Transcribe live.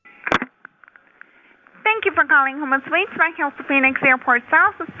you for calling Home Suites by Hilton Phoenix Airport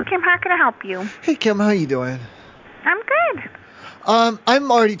South. This is Kim. How can I help you? Hey, Kim, how you doing? I'm good.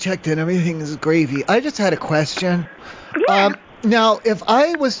 I'm already checked in. Everything is gravy. I just had a question. Yeah. Now, if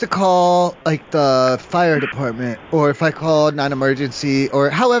I was to call, like, the fire department, or if I called non-emergency,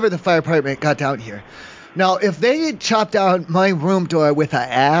 or however the fire department got down here. Now, if they had chopped down my room door with an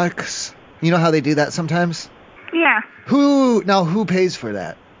axe, you know how they do that sometimes? Yeah. Who pays for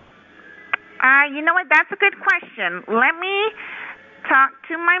that? You know what? That's a good question. Let me talk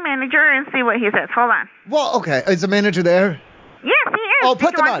to my manager and see what he says. Hold on. Well, okay. Is the manager there? Yes, he is. Oh, Did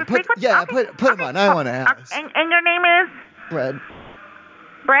put you them want on. to speak with- Put them on. I want to ask. And your name is? Brad.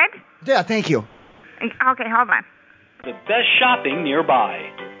 Brad? Yeah, thank you. Okay, hold on. The best shopping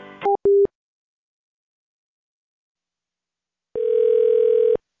nearby.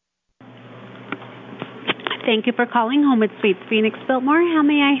 Thank you for calling Home Suites Phoenix Biltmore. How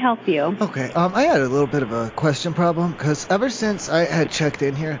may I help you? Okay, I had a little bit of a question problem, because ever since I had checked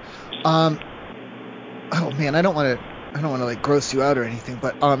in here, oh man, I don't want to like gross you out or anything,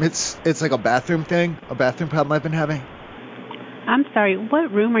 but it's like a bathroom problem I've been having. I'm sorry,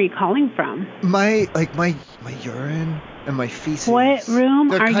 what room are you calling from? My urine and my feces. What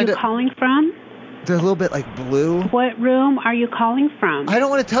room are you calling from? They're a little bit like blue. What room are you calling from? I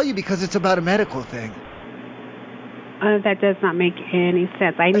don't want to tell you because it's about a medical thing. That does not make any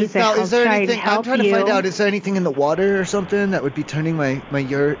sense. I need to help is there try anything, and help I'm trying you. to find out, is there anything in the water or something that would be turning my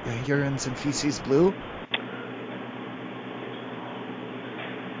urines and feces blue?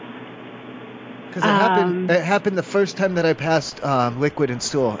 Because it happened the first time that I passed liquid and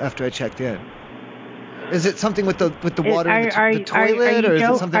stool after I checked in. Is it something with the water in the toilet, or is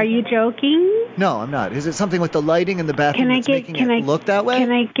it something? Are you joking? No, I'm not. Is it something with the lighting in the bathroom that's making it look that way?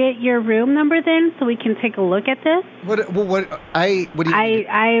 Can I get your room number then, so we can take a look at this? What do you take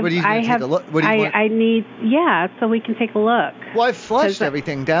a look? I need, so we can take a look. Well, I flushed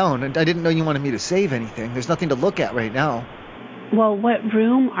everything down, and I didn't know you wanted me to save anything. There's nothing to look at right now. Well, what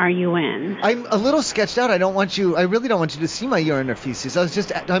room are you in? I'm a little sketched out. I really don't want you to see my urine or feces.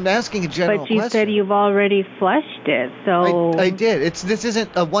 I'm asking a general question. But you said you've already flushed it, so. I did. This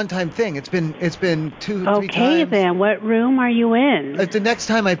isn't a one-time thing. It's been 2-3 times. Okay, then what room are you in? The next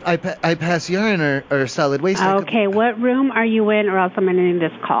time I pass urine or solid waste. Okay, what room are you in, or else I'm going to end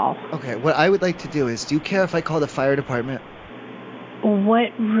this call. Okay, what I would like to do is, do you care if I call the fire department?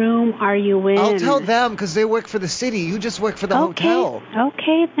 What room are you in? I'll tell them because they work for the city. You just work for the hotel.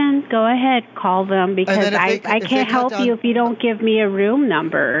 Okay, then go ahead, call them, because I can't help you if you don't give me a room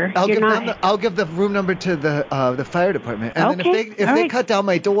number. I'll give the room number to the fire department. And then if they cut down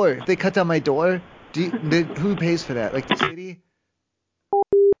my door, who pays for that? Like the city?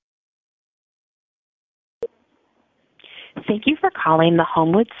 Thank you for calling the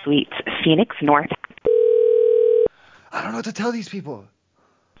Homewood Suites, Phoenix North. I don't know what to tell these people.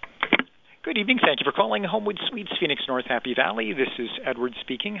 Good evening. Thank you for calling Homewood Suites, Phoenix North Happy Valley. This is Edward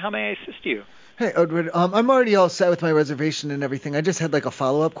speaking. How may I assist you? Hey, Edward. I'm already all set with my reservation and everything. I just had like a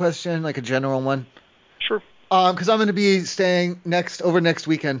follow-up question, like a general one. Sure. Because I'm going to be staying over next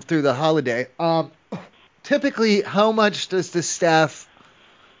weekend through the holiday. Typically, how much does the staff,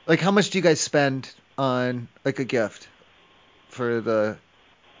 like, how much do you guys spend on like a gift for the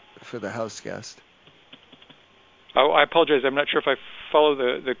house guest? Oh, I apologize. I'm not sure if I follow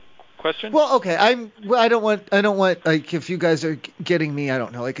the question. Well, okay. I don't want like if you guys are getting me, I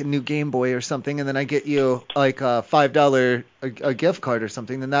don't know, like a new Game Boy or something, and then I get you like a $5 a gift card or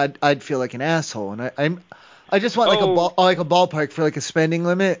something, then I'd feel like an asshole. And I just want like a ballpark for like a spending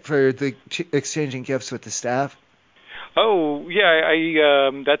limit for the exchanging gifts with the staff. Oh, yeah.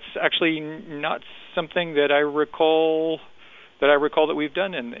 I that's actually not something that I recall that we've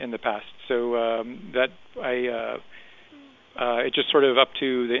done in the past. So it's just sort of up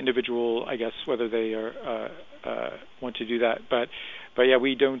to the individual, I guess, whether they want to do that. But yeah,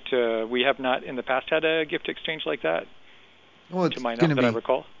 we have not in the past had a gift exchange like that. Well, to my knowledge, that I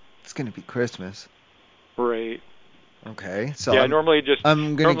recall. It's going to be Christmas. Right. Okay. So yeah,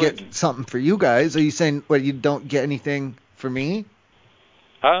 I'm going to get something for you guys. Are you saying you don't get anything for me?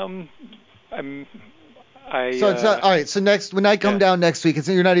 So it's not all right. So when I come down next week,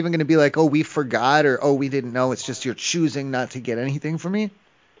 you're not even going to be like, oh, we forgot, or oh, we didn't know. It's just you're choosing not to get anything from me.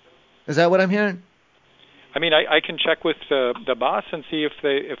 Is that what I'm hearing? I mean, I can check with the boss and see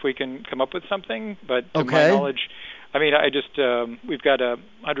if we can come up with something. But to my knowledge, I mean, we've got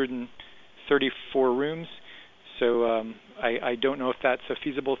 134 rooms, so I don't know if that's a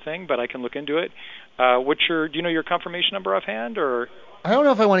feasible thing, but I can look into it. Do you know your confirmation number offhand, or? I don't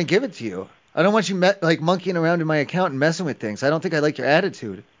know if I want to give it to you. I don't want you monkeying around in my account and messing with things. I don't think I like your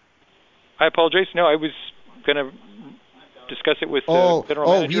attitude. I apologize. No, I going to discuss it with the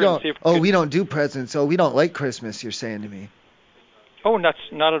general manager and see if we don't do presents. Oh, we don't like Christmas, you're saying to me. Oh, not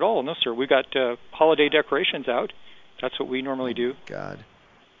at all. No, sir. We got holiday decorations out. That's what we normally do. God.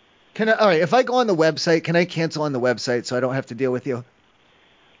 All right, if I go on the website, can I cancel on the website so I don't have to deal with you?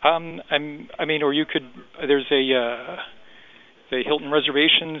 Or you could. There's the Hilton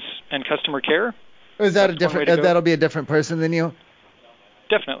Reservations and Customer Care. Or is that a different? That'll be a different person than you.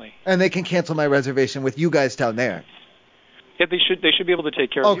 Definitely. And they can cancel my reservation with you guys down there. Yeah, they should be able to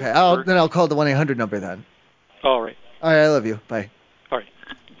take care of you. Okay, then I'll call the 1-800 number then. All right. All right, I love you. Bye. All right.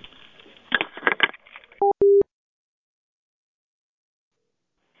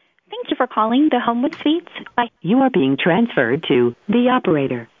 Thank you for calling the Homewood Suites. You are being transferred to the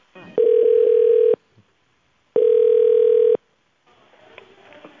operator.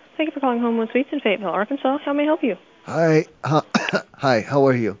 Thank you for calling Homewood Suites in Fayetteville, Arkansas. How may I help you? Hi. Hi, how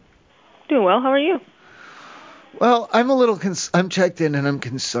are you? Doing well. How are you? Well, I'm a little I'm checked in and I'm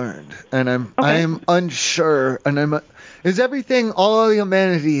concerned and I'm unsure and is everything, all the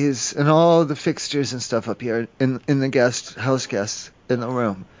amenities and all the fixtures and stuff up here in the house guests in the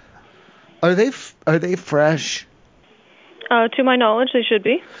room, are they fresh? To my knowledge, they should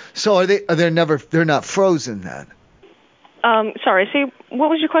be. So they're not frozen then? Sorry, what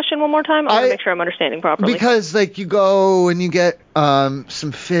was your question one more time? I want to make sure I'm understanding properly. Because, you go and you get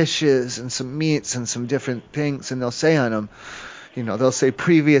some fishes and some meats and some different things, and they'll say on them, they'll say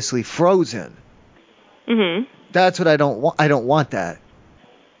previously frozen. Mm-hmm. That's what I don't want. I don't want that.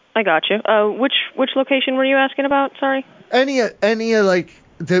 I got you. Which location were you asking about? Sorry. Any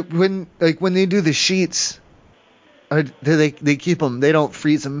when they do the sheets, do they keep them? They don't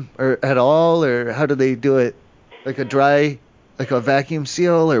freeze them at all, or how do they do it? Like a vacuum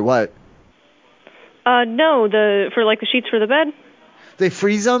seal or what? No, for the sheets for the bed. They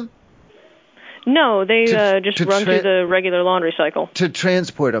freeze them? No, they just run through the regular laundry cycle. To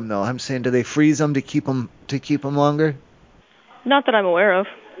transport them, though, I'm saying, do they freeze them to keep them longer? Not that I'm aware of.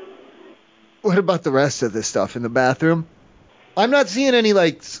 What about the rest of this stuff in the bathroom? I'm not seeing any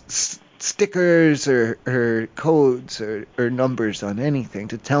stickers or codes or numbers on anything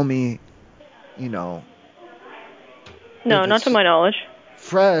to tell me, No, not to my knowledge.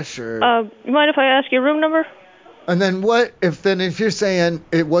 Fresh or... You mind if I ask your room number? And then if you're saying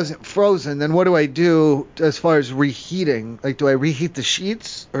it wasn't frozen, then what do I do as far as reheating? Do I reheat the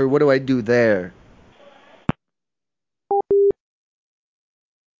sheets, or what do I do there?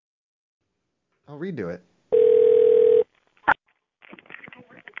 I'll redo it.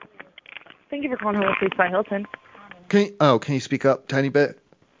 Thank you for calling Homewood Suites by Hilton. Can you speak up a tiny bit?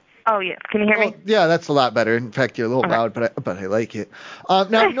 Oh, yes. Can you hear me? Yeah, that's a lot better. In fact, you're a little loud, but I like it. Now,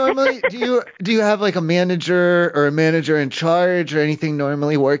 normally, do you have a manager or a manager in charge or anything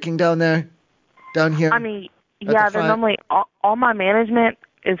normally working down here? I mean, yeah, they're normally all my management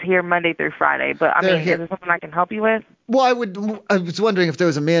is here Monday through Friday. But is there something I can help you with? Well, I was wondering if there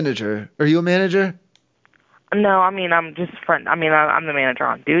was a manager. Are you a manager? No, I'm just front. I'm the manager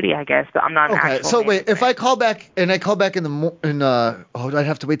on duty, I guess, but I'm not an actual manager. So wait, if I call back in do I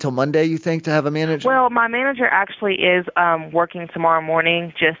have to wait till Monday, you think, to have a manager? Well, my manager actually is working tomorrow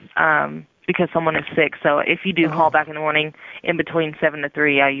morning just because someone is sick. So if you do call back in the morning in between 7 to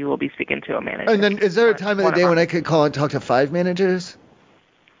 3, you will be speaking to a manager. And then is there a time of the day when I could call and talk to 5 managers?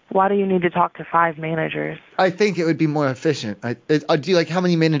 Why do you need to talk to 5 managers? I think it would be more efficient. How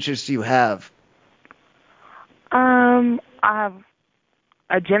many managers do you have? I have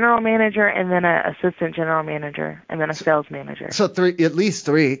a general manager and then an assistant general manager and then a sales manager. So 3, at least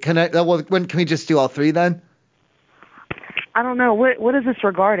 3. When can we just do all 3 then? I don't know. What is this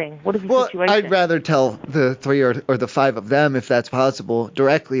regarding? What is the situation? I'd rather tell the 3 or the 5 of them, if that's possible,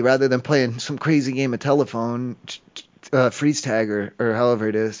 directly, rather than playing some crazy game of telephone, freeze tag or however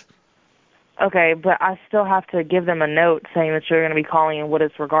it is. Okay, but I still have to give them a note saying that you're going to be calling and what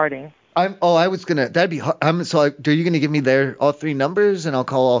it's regarding. That'd be hard. Are you going to give me all 3 numbers and I'll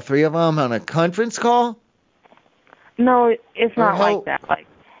call all 3 of them on a conference call? No, it's not like that.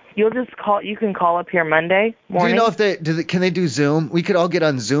 You'll just call. You can call up here Monday morning. Do you know if can they do Zoom? We could all get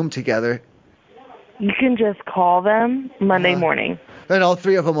on Zoom together. You can just call them Monday morning. And all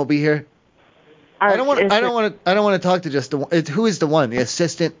 3 of them will be here. I don't want to talk to just the one. Who is the one? The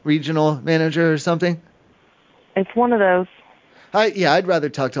assistant regional manager or something? It's one of those. I'd rather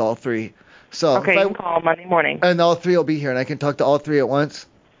talk to all 3. So okay, you can call Monday morning. And all 3 will be here, and I can talk to all 3 at once?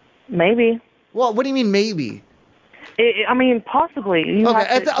 Maybe. Well, what do you mean maybe? Possibly.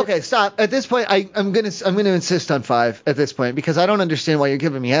 Okay, stop. At this point, I'm gonna insist on 5 at this point because I don't understand why you're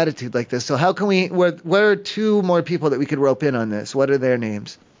giving me attitude like this. So how can we? What are 2 more people that we could rope in on this? What are their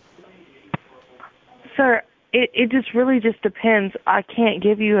names? Sir, It just really just depends. I can't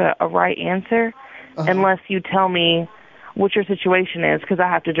give you a right answer unless you tell me what your situation is, because I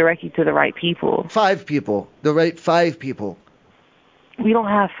have to direct you to the right people. 5 people. The right 5 people. We don't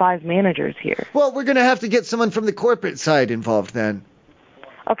have 5 managers here. Well, we're going to have to get someone from the corporate side involved then.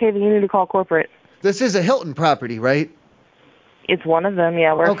 Okay, then you need to call corporate. This is a Hilton property, right? It's one of them,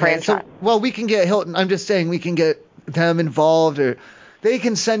 yeah. We're a franchise. Well, we can get Hilton. I'm just saying we can get them involved, or they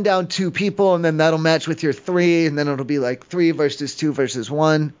can send down 2 people, and then that'll match with your 3, and then it'll be like 3 versus 2 versus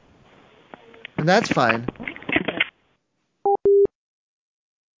 1. And that's fine.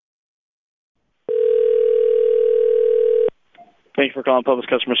 Thank you for calling Public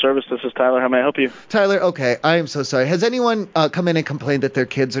Customer Service. This is Tyler. How may I help you? Tyler, okay. I am so sorry. Has anyone come in and complained that their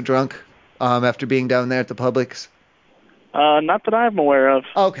kids are drunk after being down there at the Publix? Not that I'm aware of.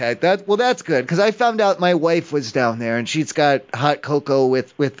 Okay, that's good, because I found out my wife was down there, and she's got hot cocoa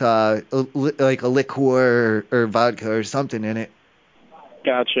with like a liqueur or vodka or something in it.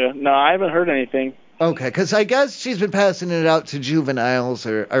 Gotcha. No, I haven't heard anything. Okay, because I guess she's been passing it out to juveniles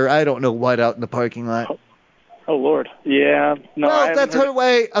or I don't know what out in the parking lot. Oh Lord. Yeah. No. Well, that's her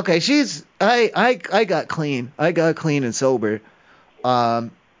way. Okay, I got clean. I got clean and sober.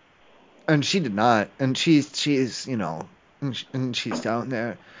 And she did not. And she's and she's down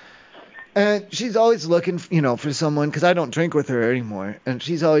there. And she's always looking, for someone, because I don't drink with her anymore. And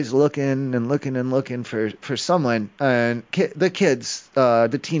she's always looking and looking and looking for someone. And the kids,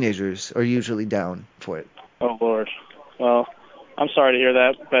 the teenagers, are usually down for it. Oh Lord. Well, I'm sorry to hear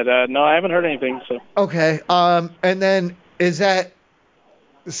that, but no, I haven't heard anything. So. Okay. And then is that?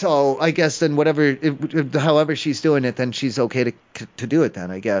 So I guess then however she's doing it, then she's okay to do it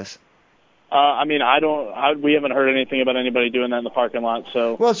then, I guess. I mean, we haven't heard anything about anybody doing that in the parking lot,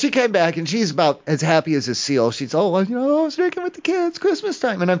 so. Well, she came back, and she's about as happy as a seal. She's, I was drinking with the kids, Christmas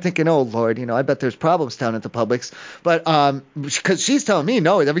time. And I'm thinking, oh, Lord, I bet there's problems down at the Publix. But, because she's telling me,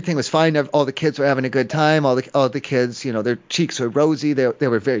 no, everything was fine. All the kids were having a good time. All the kids, their cheeks were rosy. They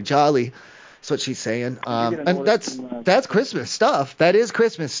were very jolly. That's what she's saying. And that's Christmas stuff. That is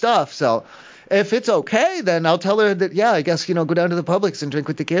Christmas stuff, so. If it's okay, then I'll tell her that, yeah, I guess, go down to the Publix and drink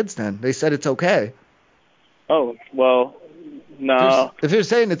with the kids then. They said it's okay. Oh, well, no. If you're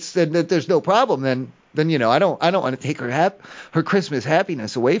saying that there's no problem, then I don't want to take her Christmas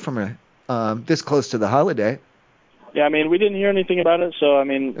happiness away from her this close to the holiday. Yeah, I mean, we didn't hear anything about it, so, I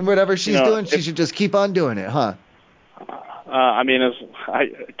mean. And whatever she's doing, she should just keep on doing it, huh? I mean, I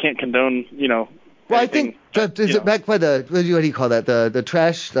can't condone, Well, I think is it back by the what do you call that, the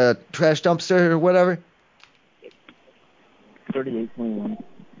trash dumpster or whatever? 3821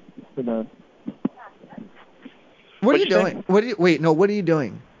 for the. What are you doing? What are you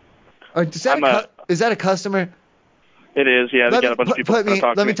doing? Is that a customer? It is, yeah. They got a bunch of people talking.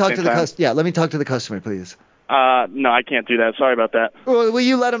 Let me talk to the customer. Yeah, let me talk to the customer, please. No, I can't do that. Sorry about that. Well, will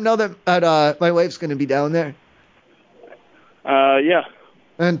you let them know that my wife's going to be down there? Yeah.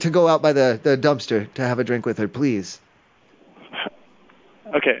 And to go out by the dumpster to have a drink with her, please.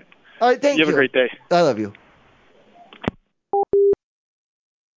 Okay. All right, thank you. You have a great day. I love you.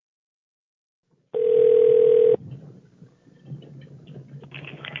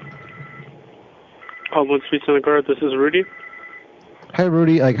 Public Suites on the Guard, this is Rudy. Hi,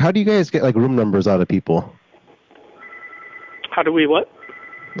 Rudy. How do you guys get, room numbers out of people? How do we what?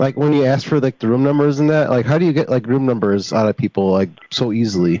 When you ask for, the room numbers and that, how do you get, room numbers out of people, so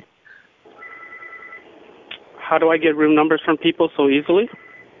easily? How do I get room numbers from people so easily?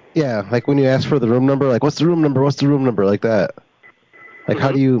 Yeah, when you ask for the room number, what's the room number, like that?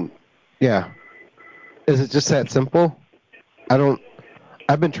 How do you, yeah. Is it just that simple?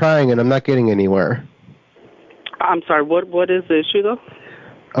 I've been trying and I'm not getting anywhere. I'm sorry, what is the issue, though?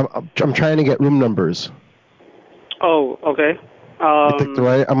 I'm trying to get room numbers. Oh, okay.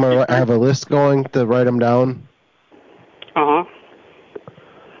 I have a list going to write them down. Uh-huh.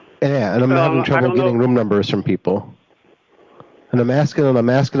 Yeah, and I'm having trouble getting room numbers from people. And I'm asking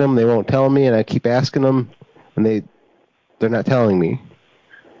them, they won't tell me, and I keep asking them, and they're not telling me.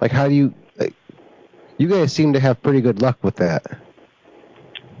 How do you... you guys seem to have pretty good luck with that.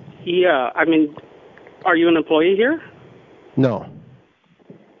 Yeah, I mean, are you an employee here? No.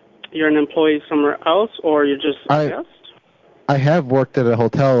 You're an employee somewhere else, or you're just a guest? I have worked at a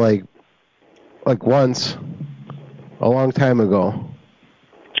hotel once, a long time ago.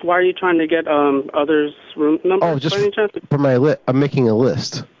 Why are you trying to get others' room numbers? Oh, just for my list. I'm making a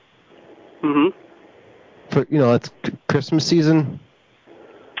list. Mm-hmm. For it's Christmas season.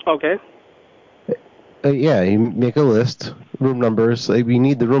 Okay. Yeah, you make a list, room numbers. We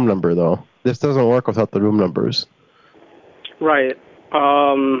need the room number though. This doesn't work without the room numbers. Right.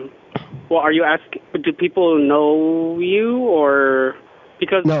 Well, are you asking? Do people know you or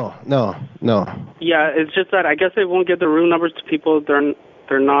because? No. Yeah, it's just that I guess they won't give the room numbers to people they're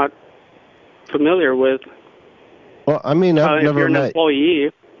not familiar with. Well, I mean, I've if never you're an met.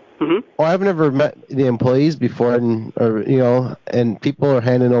 employee. Mm-hmm. Well, I've never met the employees before, and people are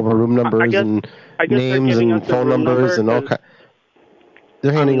handing over room numbers and names and phone numbers and all kinds.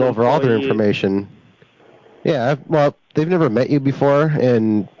 They're handing over all their information. Yeah, well, they've never met you before,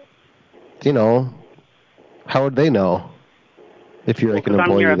 and how would they know if you're like an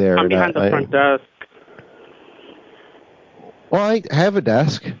employee there or not? I'm behind the front desk. Well, I have a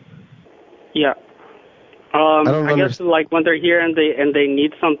desk. Yeah. I guess like when they're here and they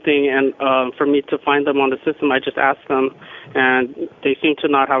need something, and for me to find them on the system, I just ask them, and they seem to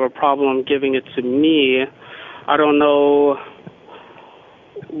not have a problem giving it to me. I don't know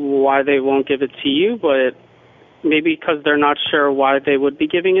why they won't give it to you, but maybe because they're not sure why they would be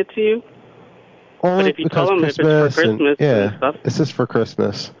giving it to you. Only but if you because tell them if it's for Christmas and stuff. This is for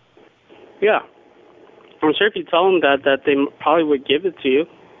Christmas. Yeah. I'm sure if you tell them that they probably would give it to you.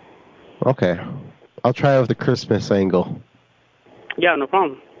 Okay. I'll try with the Christmas angle. Yeah, no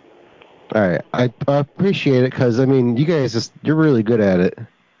problem. All right. I appreciate it because, I mean, you guys, you're really good at it.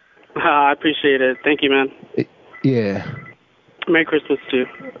 I appreciate it. Thank you, man. Yeah. Merry Christmas, too.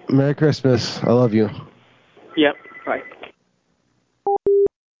 Merry Christmas. I love you. Yep. Bye.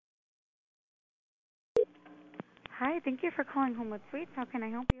 Hi, thank you for calling Homewood Suites. How can I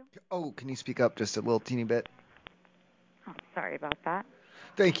help you? Oh, can you speak up just a little teeny bit? Oh, sorry about that.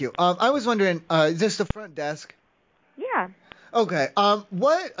 Thank you. I was wondering, is this the front desk? Yeah. Okay.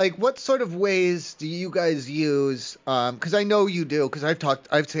 What sort of ways do you guys use? Because I know you do. Because I've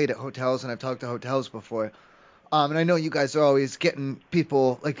stayed at hotels and I've talked to hotels before. And I know you guys are always getting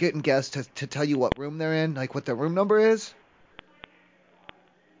guests to tell you what room they're in, like what their room number is.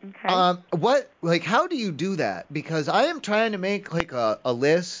 Okay. How do you do that? Because I am trying to make like a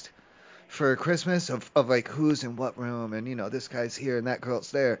list for Christmas of like who's in what room, and this guy's here and that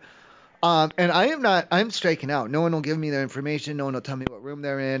girl's there. And I'm striking out. No one will give me their information. No one will tell me what room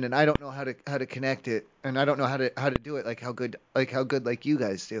they're in, and I don't know how to connect it, and I don't know how to do it like how good you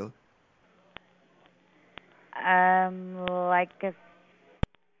guys do. As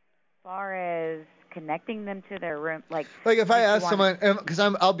far as connecting them to their room, like if I ask someone, because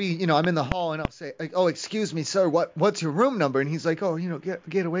I'll be, I'm in the hall and I'll say, like, oh, excuse me, sir, what's your room number? And he's like, oh,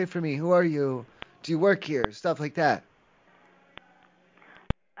 get away from me. Who are you? Do you work here? Stuff like that.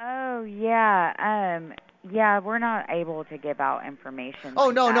 Oh yeah, yeah, we're not able to give out information. Oh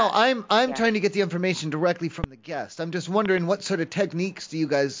like no, that. no, I'm trying to get the information directly from the guest. I'm just wondering what sort of techniques do you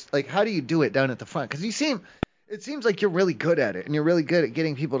guys like? How do you do it down at the front? Because it seems like you're really good at it, and you're really good at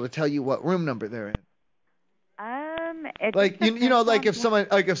getting people to tell you what room number they're in.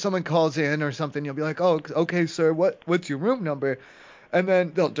 If someone calls in or something, you'll be like, oh, okay, sir, what's your room number? And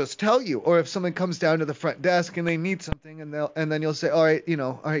then they'll just tell you. Or if someone comes down to the front desk and they need something, and then you'll say, all right,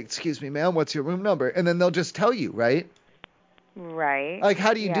 excuse me, ma'am, what's your room number? And then they'll just tell you, right? Right. Like,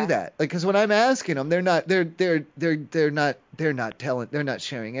 how do you do that? Like, because when I'm asking them, they're not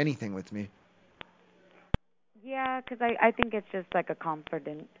sharing anything with me. Yeah, because I think it's just like a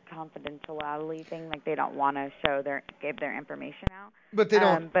confidentiality thing. Like they don't want to give their information out. But they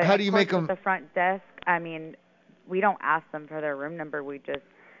don't. But how do you make them? With the front desk, I mean, we don't ask them for their room number. We just,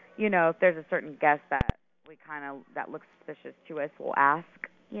 if there's a certain guest that that looks suspicious to us, we'll ask,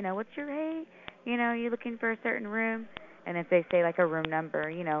 what's your hey? Are you looking for a certain room? And if they say like a room number,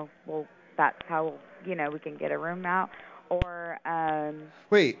 well, that's how we can get a room out. Or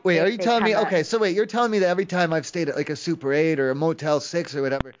wait, are you telling me? Okay, so wait, you're telling me that every time I've stayed at like a Super 8 or a Motel 6 or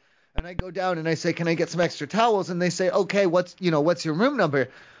whatever, and I go down and I say, can I get some extra towels? And they say, okay, what's your room number?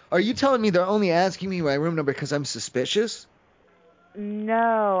 Are you telling me they're only asking me my room number because I'm suspicious?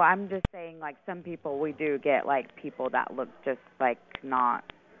 No, I'm just saying like some people we do get like people that look just like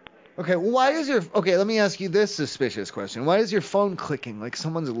not. Okay, well, okay, let me ask you this suspicious question. Why is your phone clicking like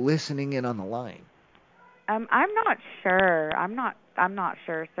someone's listening in on the line? I'm not sure. I'm not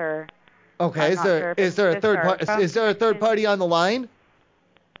sure, sir. Okay, is there a third party on the line?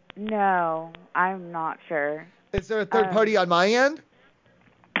 No, I'm not sure. Is there a third party on my end?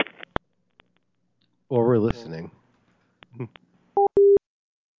 Well, we're listening.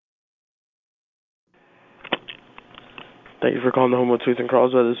 Thank you for calling the Homewood Suites in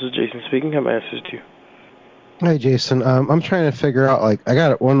Carlsbad. This is Jason speaking. How may I assist you? Hi, Jason. I'm trying to figure out, I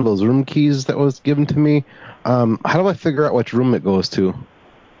got one of those room keys that was given to me. How do I figure out which room it goes to?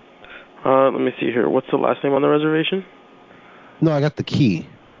 Let me see here. What's the last name on the reservation? No, I got the key.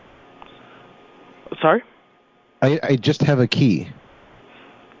 Sorry? I just have a key.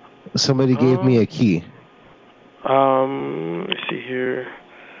 Somebody gave me a key. Let me see here.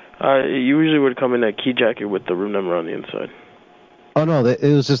 It usually would come in a key jacket with the room number on the inside. Oh no, it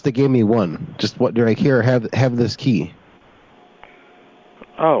was just they gave me one. Just what? They're like, here, have this key.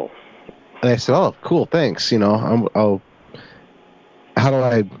 Oh. And I said, oh, cool, thanks. I'll. How do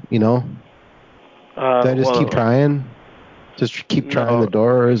I, do I just keep trying? Just keep trying the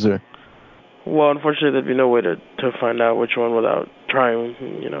door, or is there? Well, unfortunately, there'd be no way to find out which one without trying,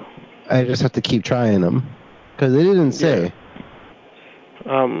 I just have to keep trying them. Because they didn't say.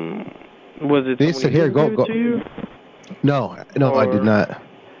 Yeah. Was it they said, here, go. To you? No, I did not.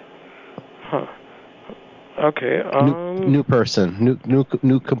 Huh. Okay. New person.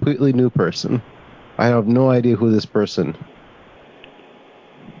 New, completely new person. I have no idea who this person.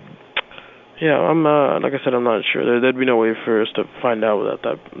 Yeah, I'm like I said, I'm not sure. There'd be no way for us to find out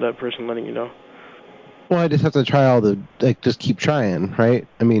without that person letting you know. Well, I just have to try just keep trying, right?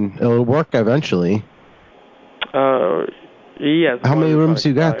 I mean, it'll work eventually. Yeah. How many rooms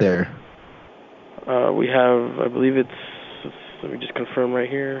you got there? We have, I believe let me just confirm right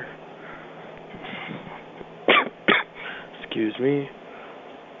here. Excuse me.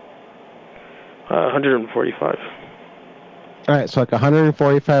 145. All right, so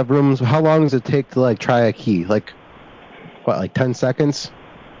 145 rooms. How long does it take to try a key? 10 seconds?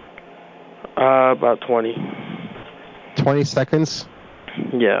 About 20. 20 seconds?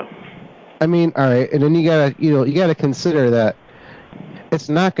 Yeah. I mean, all right, and then you gotta consider that it's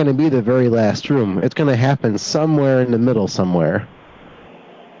not going to be the very last room. It's going to happen somewhere in the middle somewhere.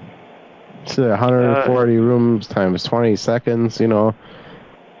 So 140 rooms times 20 seconds, and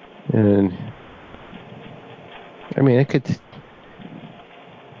I mean, it could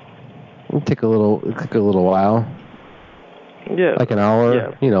take a little while. Yeah. Like an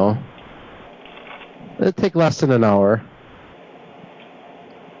hour, It'd take less than an hour.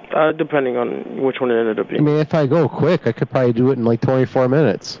 Depending on which one it ended up being. I mean, if I go quick, I could probably do it in 24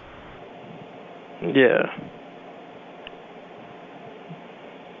 minutes. Yeah.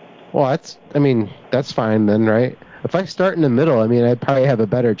 Well, that's fine then, right? If I start in the middle, I'd probably have a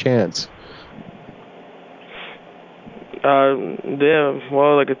better chance. Yeah,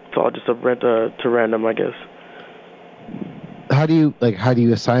 well, it's all just up to random, I guess. How do you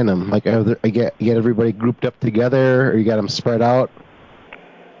assign them? You get everybody grouped up together, or you got them spread out?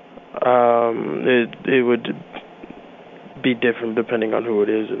 It would be different depending on who it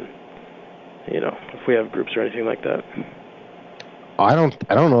is, and if we have groups or anything like that. I don't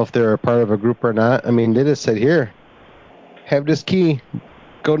know if they're a part of a group or not. They just said, here, have this key,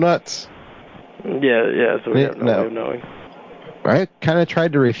 go nuts. Yeah. So we have no way of knowing. I kind of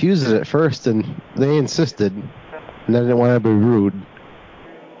tried to refuse it at first, and they insisted, and I didn't want to be rude.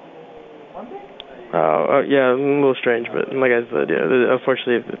 Yeah, a little strange, but like I said, yeah,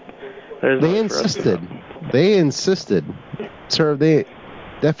 unfortunately, they insisted. They insisted. Sir, they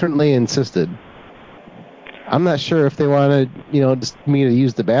definitely insisted. I'm not sure if they wanted, just me to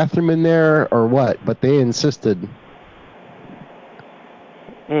use the bathroom in there or what, but they insisted.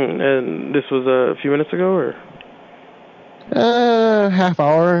 And this was a few minutes ago, or? Half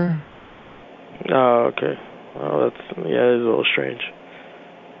hour. Oh, okay. Well, it is a little strange.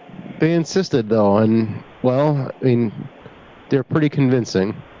 They insisted, though, and, they're pretty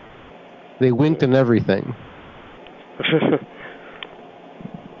convincing. They winked and everything.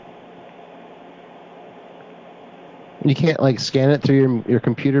 You can't, scan it through your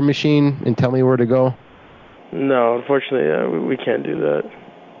computer machine and tell me where to go? No, unfortunately, we can't do that.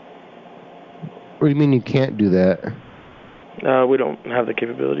 What do you mean you can't do that? We don't have the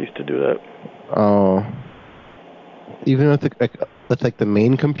capabilities to do that. Oh. Even with the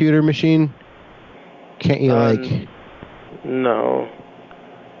main computer machine? Can't you, No.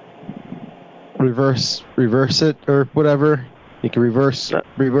 reverse it or whatever? You can reverse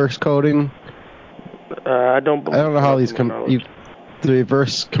coding? I don't know how these the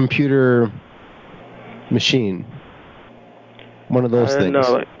reverse computer machine. One of those things.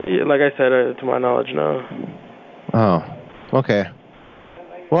 No, like I said, to my knowledge, no. Oh, okay.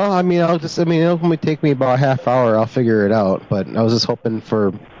 Well, it'll only take me about a half hour. I'll figure it out, but I was just hoping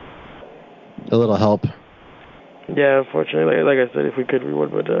for a little help. Yeah, unfortunately, like I said, if we could, we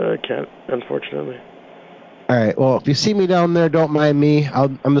would, but can't, unfortunately. All right. Well, if you see me down there, don't mind me.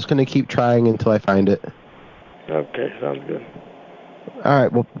 I'm just going to keep trying until I find it. Okay, sounds good. All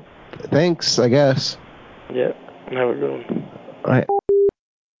right. Well, thanks, I guess. Yeah. Have a good one. All right.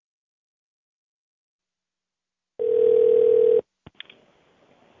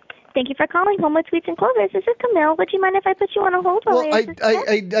 Thank you for calling Homewood Suites and Clovis. This is Camille. Would you mind if I put you on a hold? Well,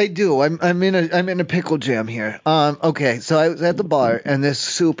 I do. I'm in a pickle jam here. Okay, so I was at the bar and this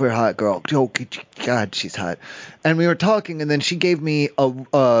super hot girl. Oh, God, she's hot. And we were talking, and then she gave me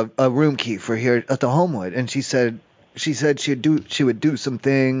a room key for here at the Homewood, and she said she would do some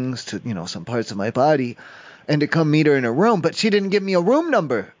things to some parts of my body, and to come meet her in a room, but she didn't give me a room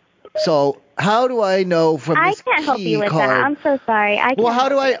number. So how do I know from this key card? I can't help you with that. I'm so sorry. Well, how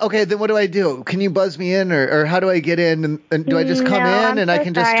do I? Okay, then what do I do? Can you buzz me in, or how do I get in? And do I just come in and I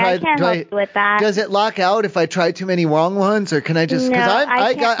can just try? I can't help you with that. Does it lock out if I try too many wrong ones, or can I just? Because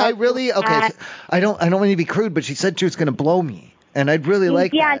I don't want to be crude, but she said she was going to blow me, and I'd really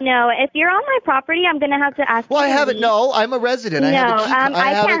like that. Yeah, no. If you're on my property, I'm going to have to ask you. Well, I haven't. No, I'm a resident. I have a key card.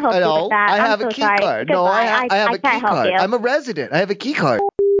 I can't help you with that. I have a key card. No, I have a key card. I'm a resident. I have a key card.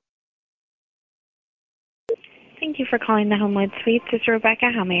 Thank you for calling the Homewood Suites. This is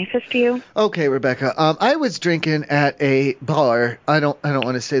Rebecca. How may I assist you? Okay, Rebecca. I was drinking at a bar. I don't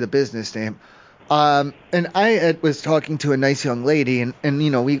want to say the business name. And I was talking to a nice young lady, and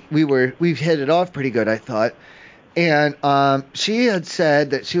we hit it off pretty good, I thought. And she had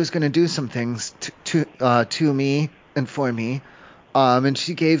said that she was going to do some things to me and for me. And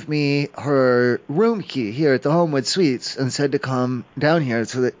she gave me her room key here at the Homewood Suites and said to come down here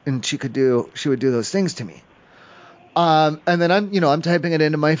and she would do those things to me. And then I'm typing it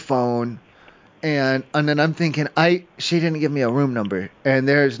into my phone, and then I'm thinking she didn't give me a room number, and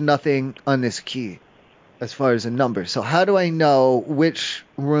there's nothing on this key as far as a number. So how do I know which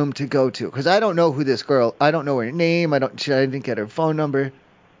room to go to? Because I don't know who this girl. I don't know her name. I didn't get her phone number.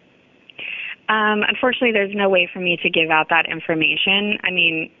 Unfortunately, there's no way for me to give out that information. I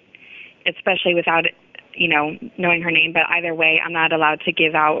mean, especially without knowing her name, but either way, I'm not allowed to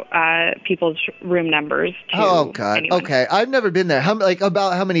give out people's room numbers to anyone. Okay. I've never been there.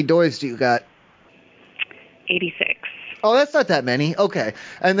 About how many doors do you got? 86. Oh, that's not that many. Okay.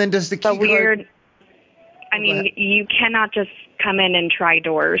 And then does the key card... I mean, you cannot just come in and try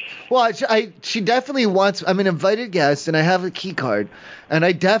doors. Well, she definitely wants... I'm an invited guest, and I have a key card, and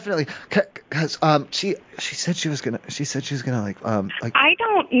I definitely... Because she said she was gonna I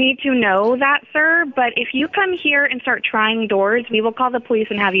don't need to know that, sir, but if you come here and start trying doors, we will call the police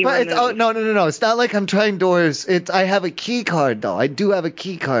and have you removed. No. It's not like I'm trying doors. I have a key card, though. I do have a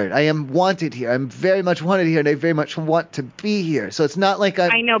key card. I am wanted here. I'm very much wanted here, and I very much want to be here. So it's not like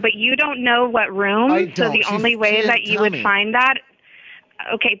I know, but you don't know what room. I don't. So the only way that you would find that...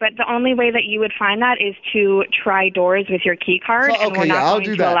 Okay, but the only way that you would find that is to try doors with your key card, and we're not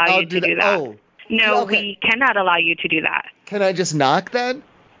going to allow you to do that. Oh. No, we cannot allow you to do that. Can I just knock then?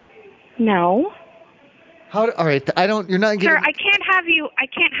 No. All right. You're not getting... Sir, I can't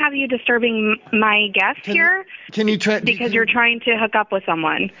have you disturbing my guest here. Can you try? Because you're trying to hook up with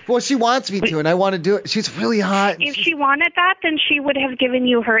someone. Well, she wants me to, and I want to do it. She's really hot. If she wanted that, then she would have given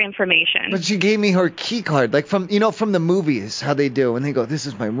you her information. But she gave me her key card, like from the movies, how they do, and they go, "This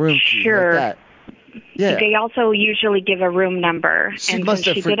is my room key," sure. like that. Yeah. They also usually give a room number. She must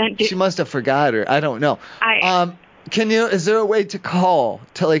have forgot her. I don't know. Is there a way to call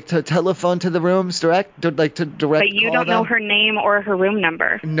to telephone to the rooms direct? But you don't know her name or her room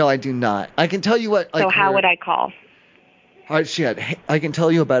number. No, I do not. I can tell you what. So how would I call? I can tell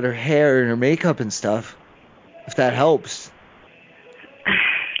you about her hair and her makeup and stuff, if that helps.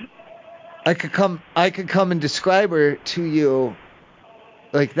 I could come and describe her to you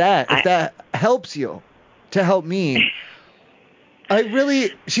like that, if that helps you, to help me.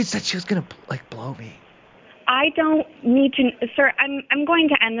 She said she was gonna blow me. I don't need to, sir. I'm going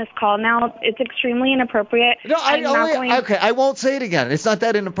to end this call now. It's extremely inappropriate. No, okay. I won't say it again. It's not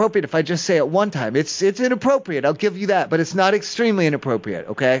that inappropriate if I just say it one time. It's inappropriate. I'll give you that, but it's not extremely inappropriate.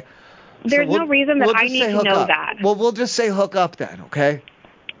 Okay. There's no reason that I need to know that. Well, we'll just say hook up then. Okay.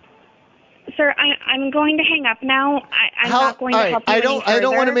 Sir, I'm going to hang up now. I'm not going to help you any further. I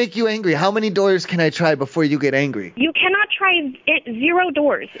don't want to make you angry. How many doors can I try before you get angry? You cannot try 0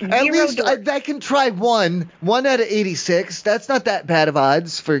 doors. At least I can try one out of 86. That's not that bad of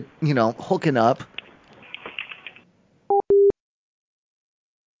odds for, hooking up.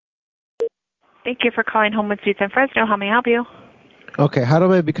 Thank you for calling Homewood Suites in Fresno. How may I help you? Okay, how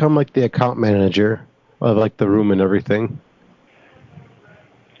do I become the account manager of the room and everything?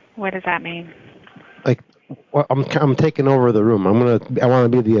 What does that mean? I'm taking over the room. I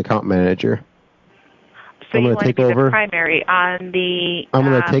want to be the account manager. So I'm you going want to take to be over. The primary on the. I'm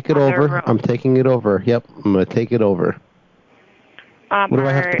going to take it over. I'm taking it over. Yep, I'm going to take it over. What do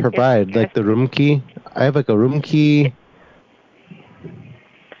I have to provide? The room key? I have a room key.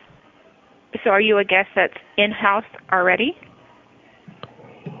 So are you a guest that's in-house already?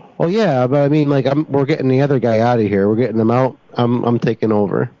 Well, yeah, but I mean, like, we're getting the other guy out of here. We're getting him out. I'm taking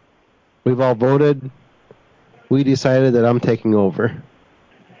over. We've all voted. We decided that I'm taking over.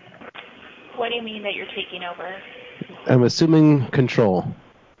 What do you mean that you're taking over? I'm assuming control.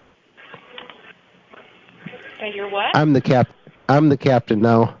 That you're what? I'm the captain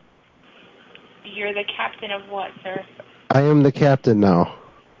now. You're the captain of what, sir? I am the captain now.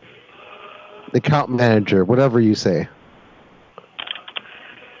 The account manager, whatever you say.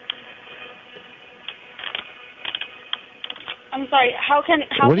 I'm sorry. How can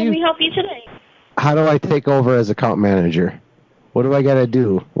we help you today? How do I take over as account manager? What do I gotta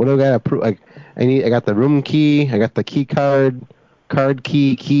do? What do I gotta prove? Like, I got the room key. I got the key card, card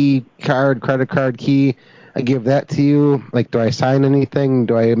key card, credit card key. I give that to you. Like, do I sign anything?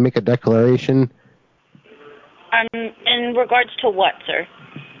 Do I make a declaration? In regards to what, sir?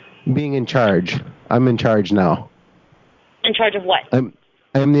 Being in charge. I'm in charge now. In charge of what?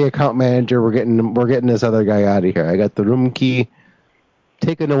 I'm the account manager. We're getting this other guy out of here. I got the room key.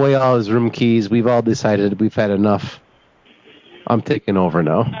 Taking away all his room keys. We've all decided we've had enough. I'm taking over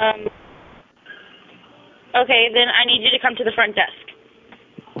now. Okay, then I need you to come to the front desk.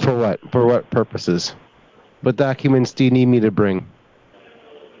 For what? For what purposes? What documents do you need me to bring?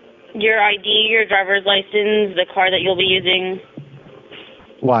 Your ID, your driver's license, the car that you'll be using.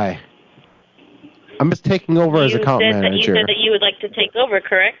 Why? I'm just taking over as account manager. You said that you would like to take over,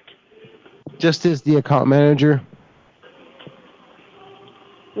 correct? Just as the account manager?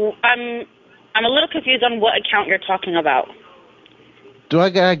 Well, I'm a little confused on what account you're talking about. Do I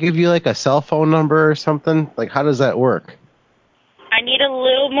gotta give you like a cell phone number or something? Like, how does that work? I need a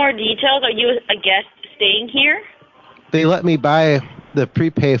little more details. Are you a guest staying here? They let me buy the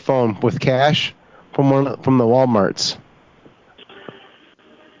prepay phone with cash from the Walmarts.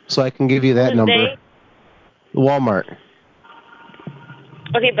 So I can give you that number. They? Walmart.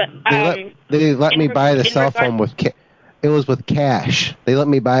 Okay, but they let me buy the cell phone with it was with cash. They let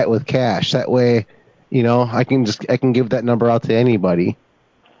me buy it with cash. That way, you know, I can give that number out to anybody.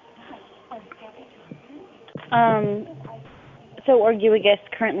 So are you a guest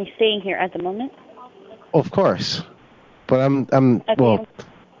currently staying here at the moment? Of course. But I'm okay. Well.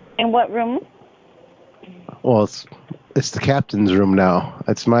 In what room? Well, it's the captain's room now.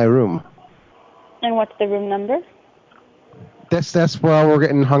 It's my room. And what's the room number? That's where we're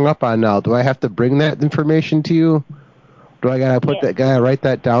getting hung up on now. Do I have to bring that information to you? Do I gotta write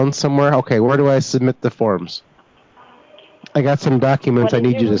that down somewhere? Okay, where do I submit the forms? I got some documents I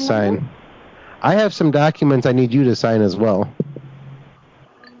need you to sign. Number? I have some documents I need you to sign as well.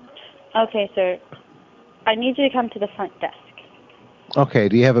 Okay, sir. I need you to come to the front desk. Okay,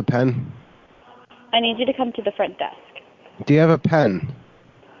 do you have a pen? I need you to come to the front desk. Do you have a pen?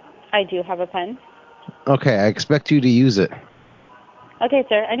 I do have a pen. Okay, I expect you to use it. Okay,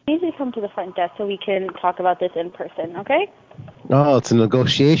 sir. I need you to come to the front desk so we can talk about this in person, okay? Oh, it's a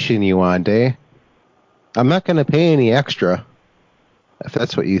negotiation you want, eh? I'm not going to pay any extra. If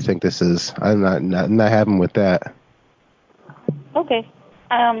that's what you think this is. I'm not having with that. Okay.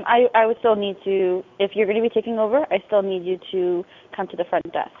 I would still need to, if you're going to be taking over, I still need you to come to the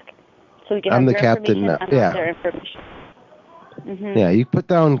front desk. So we can have your information and not their information. Mm-hmm. Yeah, you put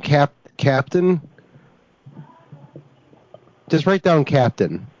down captain. Just write down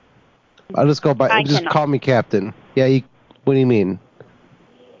captain. I'll just go by. Just call me captain. Yeah. What do you mean?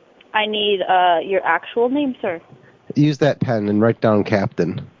 I need your actual name, sir. Use that pen and write down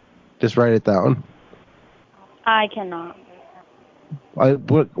captain. Just write it down. I cannot.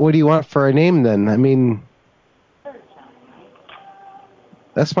 What do you want for a name then? I mean,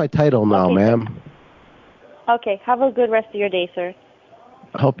 that's my title now, ma'am. Okay. Have a good rest of your day, sir.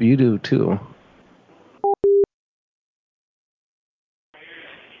 I hope you do too.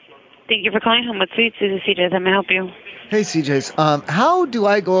 Thank you for calling Home with Suites. This is CJ. How may I help you? Hey, CJs. How do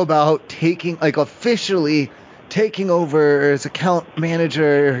I go about officially taking over as account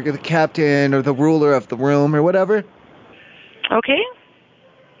manager, or the captain, or the ruler of the room, or whatever? Okay.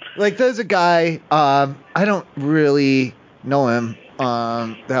 Like, there's a guy, I don't really know him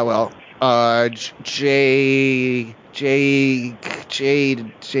that well. Jade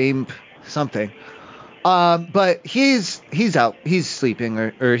something. But he's out. He's sleeping,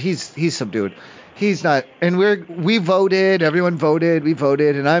 or he's subdued. He's not. And we voted. Everyone voted. We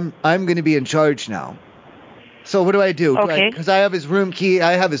voted, and I'm going to be in charge now. So what do I do? Okay. Because I have his room key,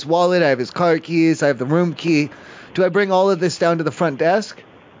 I have his wallet, I have his car keys, I have the room key. Do I bring all of this down to the front desk?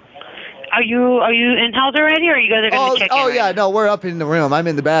 Are you in house already, or are you guys are going to check in? Oh yeah, no, we're up in the room. I'm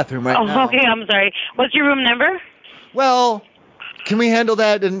in the bathroom right now. Oh, okay. I'm sorry. What's your room number? Well, can we handle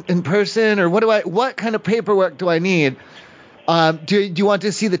that in person, or what kind of paperwork do I need Do you want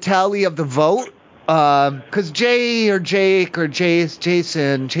to see the tally of the vote? Because Jay or Jake or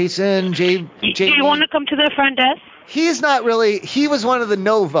Jason, Do you want to come to the front desk? He's not really. He was one of the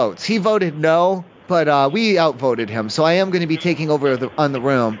no votes. He voted no, but we outvoted him. So I am going to be taking over on the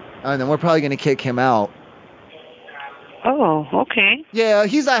room, and then we're probably going to kick him out. Oh, okay. Yeah,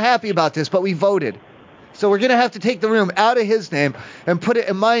 he's not happy about this, but we voted. So we're going to have to take the room out of his name and put it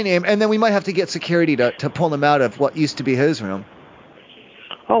in my name, and then we might have to get security to pull him out of what used to be his room.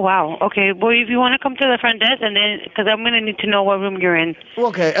 Oh, wow. Okay. Well, if you want to come to the front desk, and then, because I'm going to need to know what room you're in.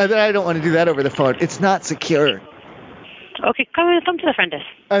 Okay, and then I don't want to do that over the phone. It's not secure. Okay, come to the front desk.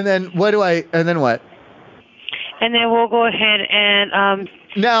 And then what? And then we'll go ahead and...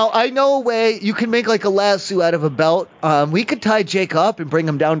 Now, I know a way you can make like a lasso out of a belt. We could tie Jake up and bring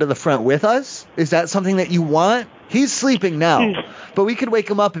him down to the front with us. Is that something that you want? He's sleeping now, but we could wake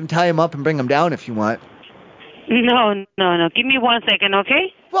him up and tie him up and bring him down if you want. No. Give me 1 second,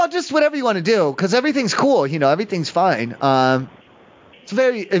 okay? Well, just whatever you want to do, because everything's cool. Everything's fine. We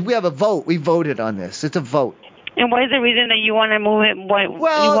have a vote. We voted on this. It's a vote. And what is the reason that you want to move it? You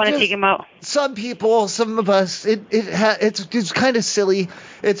want to take him out? Some people, some of us, it's kind of silly.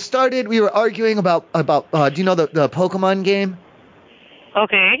 It started, we were arguing about do you know the Pokemon game?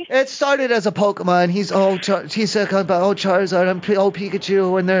 Okay. It started as a Pokemon. He's said about Charizard, I'm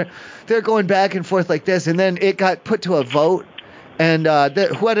Pikachu, and they're going back and forth like this, and then it got put to a vote. And I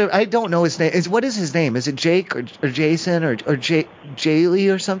don't know his name. What is his name? Is it Jake or Jason or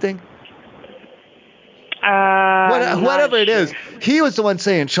Jaylee or something? Whatever it is, he was the one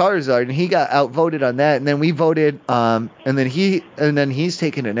saying Charizard, and he got outvoted on that. And then we voted, and then he's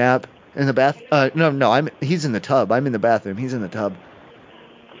taking a nap in the bath. He's in the tub. I'm in the bathroom. He's in the tub.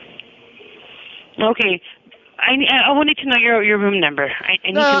 Okay, I wanted to know your room number. I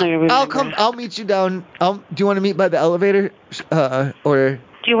need to know your room number. I'll meet you down. Do you want to meet by the elevator, or?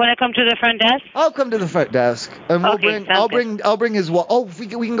 Do you want to come to the front desk? I'll come to the front desk, and I'll bring his wallet. Oh, we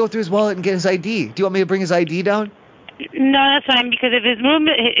can go through his wallet and get his ID. Do you want me to bring his ID down? No, that's fine, because if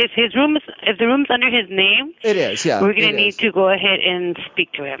the room's under his name, it is. Yeah, we're gonna need to go ahead and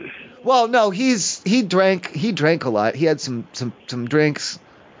speak to him. Well, no, he drank a lot. He had some drinks.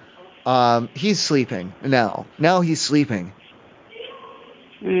 He's sleeping now. Now he's sleeping.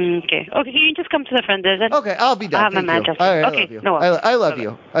 Okay. Okay, you just come to the front desk. Okay, I'll be done. I'll have my man. All right, okay, I love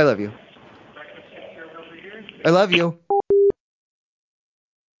you. I love you. I love you. I love you.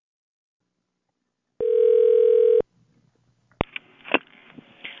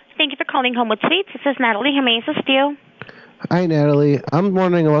 Thank you for calling Homewood Suites. This is Natalie. How may I assist you? Hi, Natalie. I'm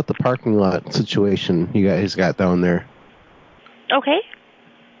wondering about the parking lot situation you guys got down there. Okay.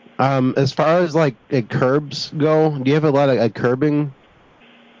 As far as like curbs go, do you have a lot of curbing?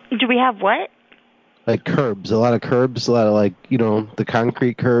 Do we have what? Like curbs, a lot of curbs, a lot of like, the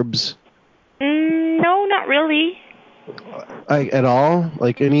concrete curbs. No, not really. Like at all?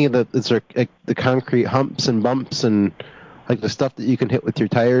 Like any of the concrete humps and bumps and like the stuff that you can hit with your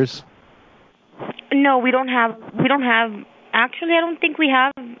tires? No, we don't have. Actually, I don't think we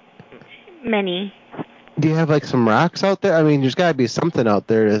have many. Do you have like some rocks out there? I mean, there's got to be something out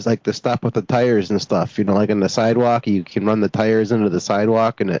there that's like to stop with the tires and stuff. Like in the sidewalk, you can run the tires into the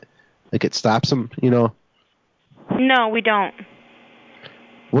sidewalk and it stops them. No, we don't.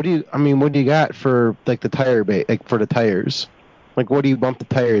 What do you got for like the tire bait, like for the tires? Like what do you bump the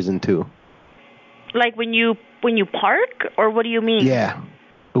tires into? Like when you park, or what do you mean? Yeah,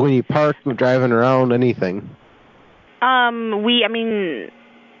 when you park, driving around, anything.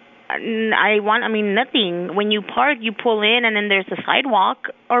 Nothing. When you park, you pull in, and then there's a sidewalk.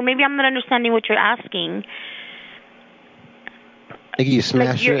 Or maybe I'm not understanding what you're asking. Like you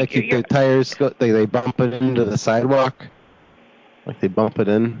smash it, like the tires go, they bump it into the sidewalk. Like they bump it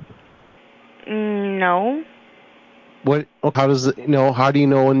in. No. What? How does it? How do you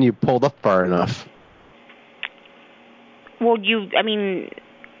know when you pulled up far enough? Well,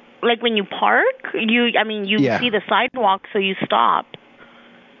 like when you park, you see the sidewalk, so you stop.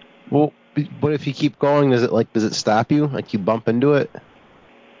 Well, but if you keep going, does it stop you? Like you bump into it?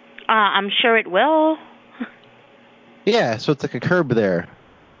 I'm sure it will. Yeah, so it's like a curb there.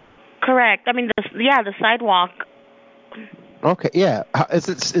 Correct. The sidewalk. Okay, yeah. Is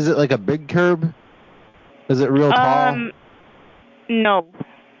it like a big curb? Is it real tall? No.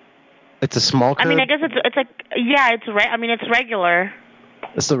 It's a small curb? I guess it's like, yeah, it's regular.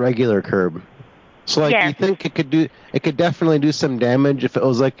 It's a regular curb. So like, you think it could definitely do some damage if it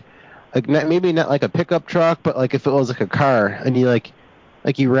was like maybe not like a pickup truck, but like if it was like a car and you like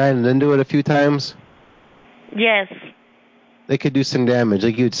you ran into it a few times? Yes. They could do some damage.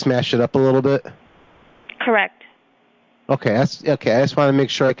 Like you'd smash it up a little bit? Correct. Okay, that's okay. I just want to make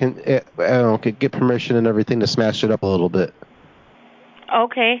sure I can get permission and everything to smash it up a little bit.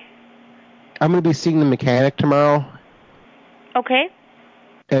 Okay. I'm going to be seeing the mechanic tomorrow. Okay.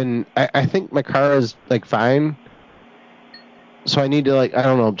 And I think my car is like fine. So I need to I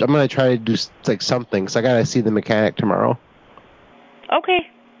don't know. I'm going to try to do like something. So I got to see the mechanic tomorrow. Okay.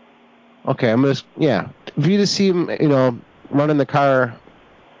 Okay, I'm just if you just see him, running the car,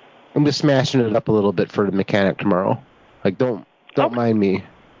 I'm just smashing it up a little bit for the mechanic tomorrow. Like don't mind me.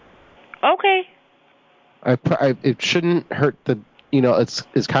 Okay. It shouldn't hurt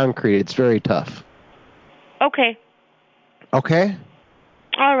it's concrete. It's very tough. Okay. Okay.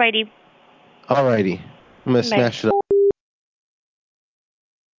 Alrighty. I'm gonna smash it up.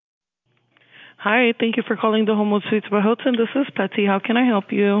 Hi, thank you for calling the Homewood Suites by Hilton. This is Betsy. How can I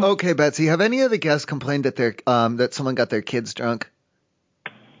help you? Okay, Betsy. Have any of the guests complained that that someone got their kids drunk?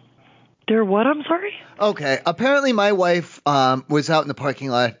 Their what? I'm sorry? Okay. Apparently, my wife was out in the parking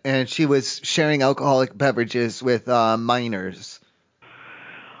lot and she was sharing alcoholic beverages with minors.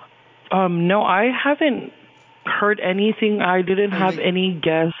 No, I haven't heard anything. I didn't have any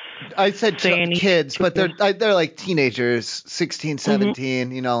guests. I said kids, but they're like teenagers, 16, 17,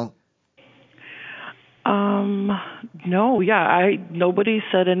 No, nobody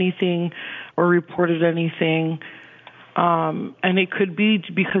said anything or reported anything. And it could be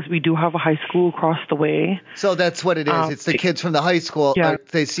because we do have a high school across the way. So that's what it is. It's the kids from the high school. Yeah.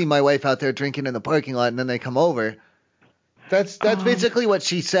 They see my wife out there drinking in the parking lot, and then they come over. That's basically what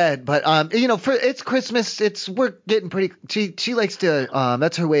she said. But it's Christmas. We're getting pretty. She likes to.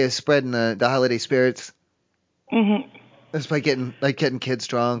 That's her way of spreading the holiday spirits. Mm-hmm. That's by getting kids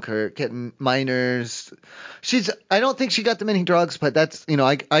drunk or getting minors. I don't think she got them any drugs, but that's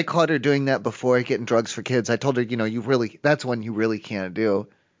I caught her doing that before, getting drugs for kids. I told her that's one you really can't do.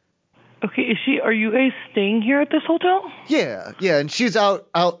 Okay, are you guys staying here at this hotel? Yeah, and she's out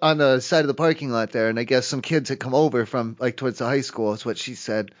on the side of the parking lot there, and I guess some kids had come over from towards the high school. Is what she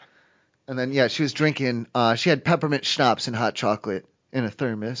said. And then she was drinking. She had peppermint schnapps and hot chocolate in a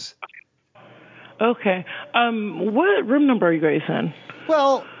thermos. Okay. What room number are you guys in?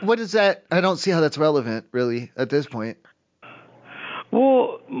 Well, what is that? I don't see how that's relevant, really, at this point.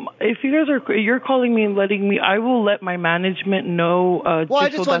 Well, if you guys you're calling me and letting me, I will let my management know. I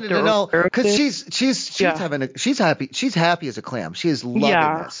just wanted to know because she's happy. She's happy as a clam. She is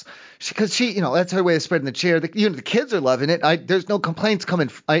loving this because that's her way of spreading the cheer. The kids are loving it. There's no complaints coming.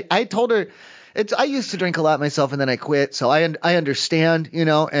 I told her. I used to drink a lot myself and then I quit, so I understand,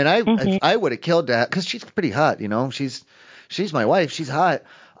 and I would have killed that because she's pretty hot, she's my wife, she's hot,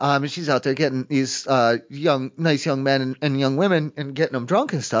 and she's out there getting these nice young men and young women and getting them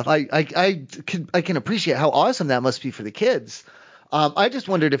drunk and stuff. I can appreciate how awesome that must be for the kids. I just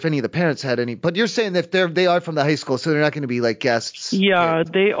wondered if any of the parents had any, but you're saying that they are from the high school, so they're not going to be like guests. Yeah,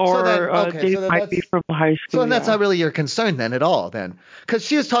 they are. So they might be from the high school. So that's not really your concern then at all, then, because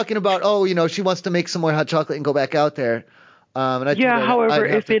she was talking about she wants to make some more hot chocolate and go back out there. And I told her however,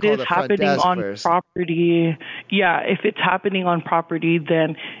 if it is happening on property, if it's happening on property,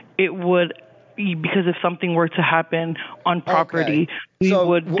 then it would. Because if something were to happen on property,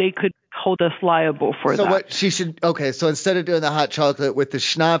 they could hold us liable for that. So what she should, so instead of doing the hot chocolate with the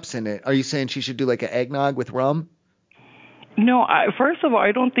schnapps in it, are you saying she should do like an eggnog with rum? No, first of all,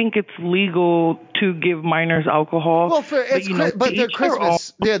 I don't think it's legal to give minors alcohol. Well, they're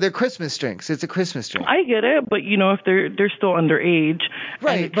Christmas. Yeah, they're Christmas drinks. It's a Christmas drink. I get it, but if they're still underage,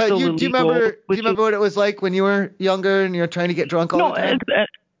 right? But do you remember what it was like when you were younger and you're trying to get drunk all the time?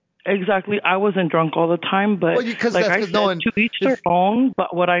 Exactly. I wasn't drunk all the time, but to each their own.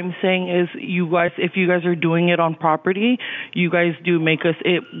 But what I'm saying is, you guys, if you guys are doing it on property, you guys do make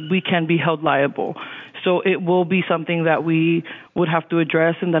we can be held liable. So it will be something that we would have to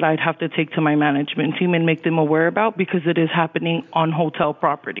address and that I'd have to take to my management team and make them aware about because it is happening on hotel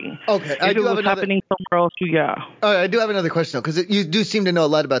property. Okay. If it was happening somewhere else, All right, I do have another question though, because you do seem to know a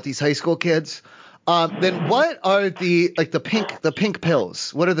lot about these high school kids. Then what are the pink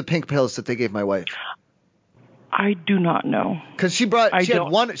pills? What are the pink pills that they gave my wife? I do not know. Because she's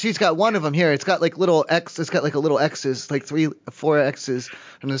got one of them here. It's got like little X. It's got like a little X's, like 4 X's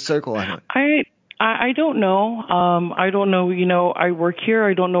and a circle on it. I don't know. I don't know. I work here.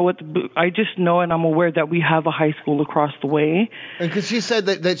 I don't know I just know and I'm aware that we have a high school across the way. And because she said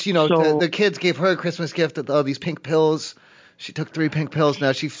that the kids gave her a Christmas gift of all these pink pills. She took 3 pink pills.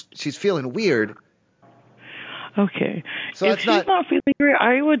 Now she's feeling weird. Okay. So if she's not feeling great,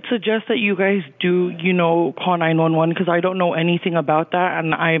 I would suggest that you guys do, call 911 because I don't know anything about that,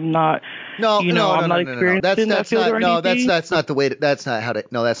 and I'm not. I'm not experienced in that field or anything. That's not the way. That's not how to.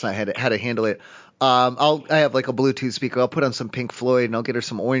 No, that's not how to handle it. I have like a Bluetooth speaker. I'll put on some Pink Floyd and I'll get her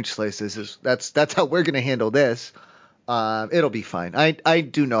some orange slices. That's how we're gonna handle this. It'll be fine. I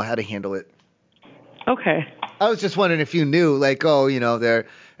do know how to handle it. Okay. I was just wondering if you knew, like, they're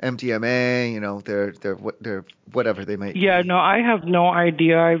MDMA, they're whatever they might. Yeah, no, I have no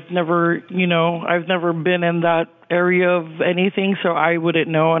idea. I've never been in that area of anything, so I wouldn't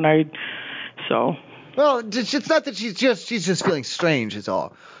know. Well, it's not that she's just feeling strange, is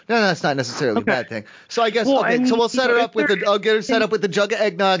all. No, that's not necessarily a bad thing. So I guess so we'll set her up I'll get her set up with a jug of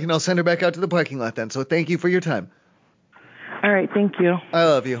eggnog, and I'll send her back out to the parking lot then. So thank you for your time. All right, thank you. I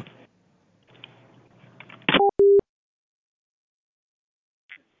love you.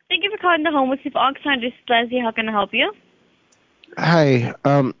 Thank you for calling the Home with Steve Oxnard. This is Leslie. How can I help you? Hi.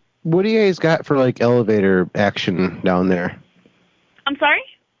 What do you guys got for like elevator action down there? I'm sorry?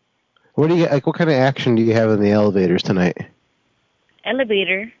 What do you like? What kind of action do you have in the elevators tonight?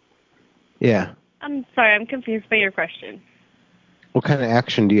 Elevator. Yeah. I'm sorry, I'm confused by your question. What kind of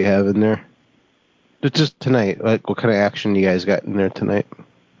action do you have in there? Just tonight. Like, what kind of action you guys got in there tonight?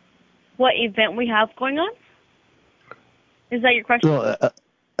 What event we have going on? Is that your question? No,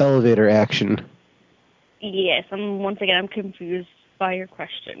 elevator action. Yes. Once again, I'm confused by your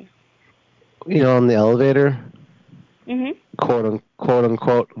question. You know, on the elevator. Mhm. Quote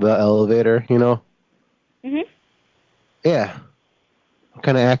unquote the elevator. You know. Mhm. Yeah. What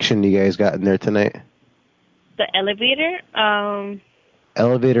kind of action do you guys got in there tonight? The elevator.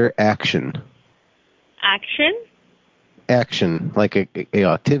 Elevator action. Action. Action, like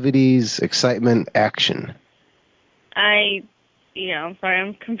activities, excitement, action. I'm sorry,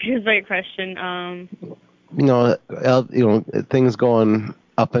 I'm confused by your question. Things going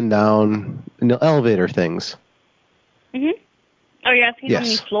up and down, elevator things. Mhm. Are you asking how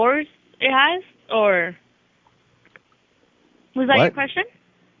many floors it has, or was that your question?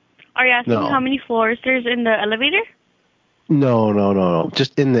 Are you asking how many floors there's in the elevator? No.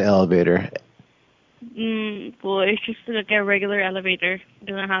 Just in the elevator. Well, it's just like a regular elevator. It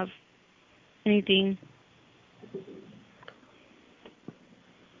doesn't have anything.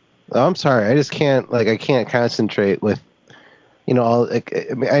 I'm sorry, I just can't. I can't concentrate with.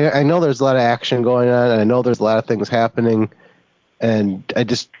 I know there's a lot of action going on, and I know there's a lot of things happening, and I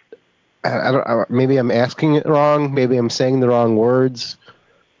don't. Maybe I'm asking it wrong. Maybe I'm saying the wrong words.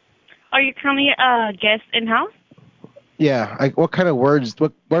 Are you currently a guest in house? Yeah. What kind of words?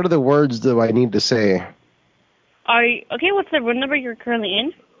 What are the words do I need to say? Okay? What's the room number you're currently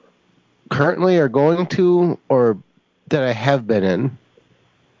in? Currently, or going to, or that I have been in.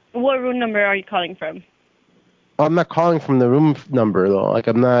 What room number are you calling from? I'm not calling from the room number though.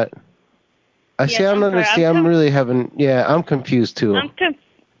 I'm not. I don't understand. I'm really having. Yeah, I'm confused too. I'm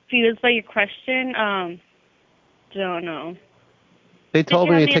confused by your question. Don't know. They told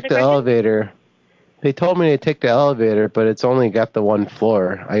me to take the elevator. They told me to take the elevator, but it's only got the one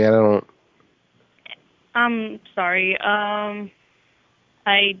floor. I don't. I'm sorry. I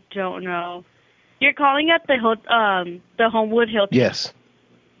don't know. You're calling at the Homewood Hilton. Yes.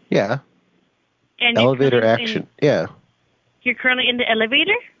 Yeah. And elevator action. Yeah. You're currently in the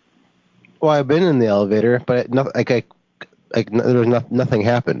elevator? Well, I've been in the elevator, but nothing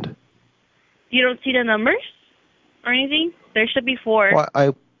happened. You don't see the numbers or anything? There should be 4. Well,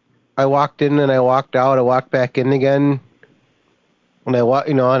 I walked in and I walked out. I walked back in again. And I walked,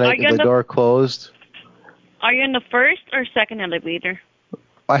 and the door closed. Are you in the first or second elevator?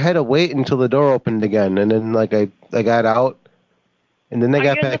 I had to wait until the door opened again, and then I got out, and then I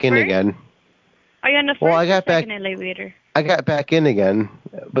got back in again. Are you in the first or second elevator? I got back in again,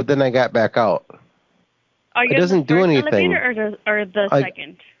 but then I got back out. Are you it doesn't do anything. Elevator or the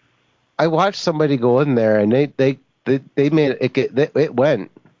second? I watched somebody go in there, and they made it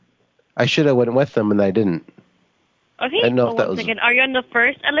went. I should have went with them, and I didn't. Okay. I don't know if that was. Second. Are you on the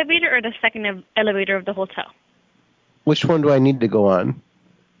first elevator or the second elevator of the hotel? Which one do I need to go on?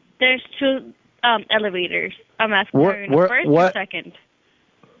 There's 2 elevators. I'm asking are you in the first or second?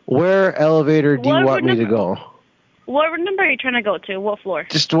 Where elevator do you want me to go? What number are you trying to go to? What floor?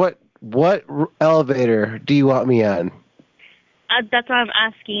 Just what elevator do you want me on? That's what I'm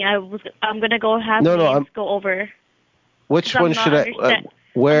asking. I'm gonna go have names go over. Which one should I?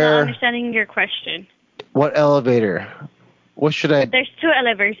 Where? I'm not understanding your question. What elevator? What should I? There's 2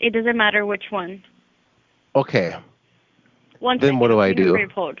 elevators. It doesn't matter which one. Okay. Then what do I do?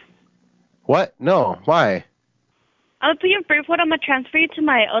 Brief hold. What? No. Why? I'll put you in brief hold. I'm gonna transfer you to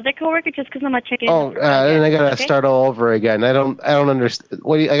my other coworker just because I'm gonna check in. Then I gotta start all over again. I don't understand.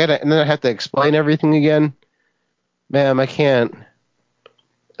 And then I have to explain everything again. Ma'am, I can't.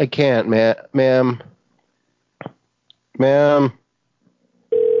 Ma'am.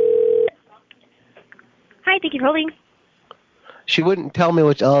 thank you for holding. She wouldn't tell me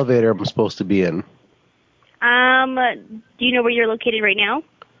which elevator I'm supposed to be in. Do you know where you're located right now?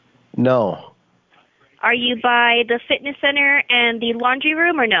 No. Are you by the fitness center and the laundry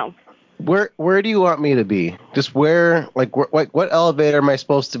room, or no? Where do you want me to be? Just where, what elevator am I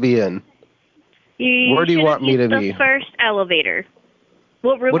supposed to be in? Where do you want me to be? The first elevator.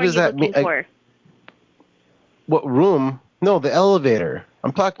 What room are you looking for? What room? No, the elevator.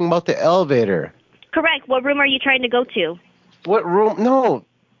 I'm talking about the elevator. Correct. What room are you trying to go to? What room? No.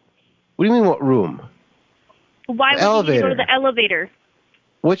 What do you mean, what room? Why would you need to go to the elevator?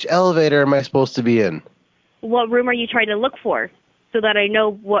 Which elevator am I supposed to be in? What room are you trying to look for so that I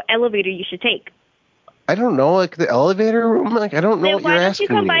know what elevator you should take? I don't know, like the elevator room? Like, I don't know what you're asking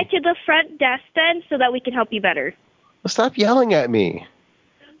me. Why don't you come by to the front desk then so that we can help you better? Stop yelling at me.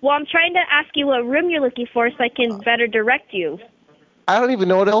 Well, I'm trying to ask you what room you're looking for so I can better direct you. I don't even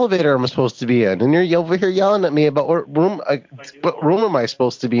know what elevator I'm supposed to be in, and you're over here yelling at me about what room am I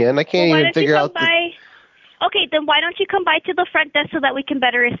supposed to be in? I can't even figure out. Okay, then why don't you come by to the front desk so that we can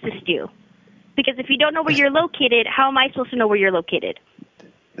better assist you? Because if you don't know where you're located, how am I supposed to know where you're located?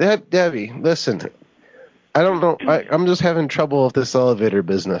 Debbie, listen. I don't know. I'm just having trouble with this elevator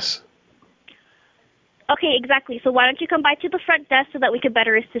business. Okay, exactly. So why don't you come by to the front desk so that we can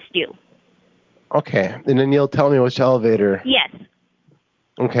better assist you? Okay, and then you'll tell me which elevator. Yes.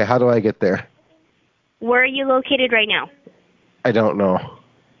 Okay, how do I get there? Where are you located right now? I don't know.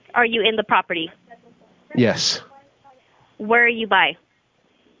 Are you in the property? Yes. Where are you by?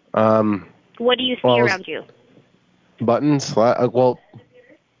 What do you see around you? Buttons? Well...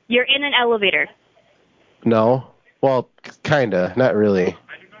 You're in an elevator. No. Well, kinda. Not really.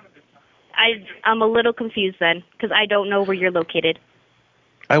 I'm a little confused then, because I don't know where you're located.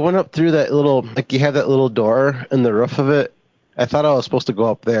 I went up through that little... Like, you have that little door in the roof of it. I thought I was supposed to go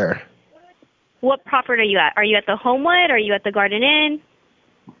up there. What property are you at? Are you at the Homewood? Are you at the Garden Inn?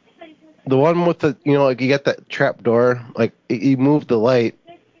 The one with the, like you get that trap door, like you move the light,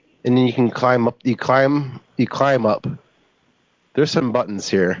 and then you can climb up. You climb up. There's some buttons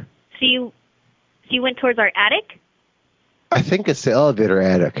here. So you went towards our attic? I think it's the elevator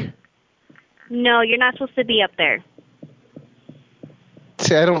attic. No, you're not supposed to be up there.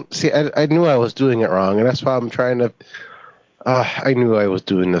 I knew I was doing it wrong, and that's why I'm trying to. I knew I was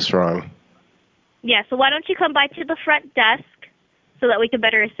doing this wrong. Yeah. So why don't you come by to the front desk so that we can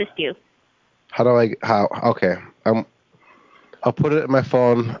better assist you? Okay. I'll put it in my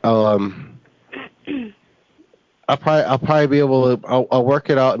phone. I'll probably be able to. I'll work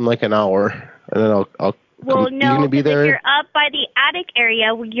it out in like an hour, and then I'll. Well, no, you gonna be there? If you're up by the attic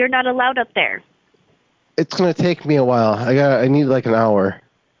area, you're not allowed up there. It's gonna take me a while. I need like an hour.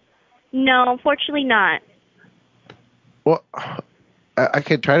 No, unfortunately not. Well, I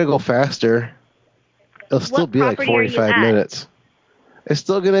could try to go faster. It'll still be like 45 minutes. It's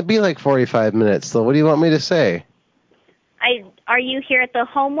still going to be like 45 minutes, so what do you want me to say? Are you here at the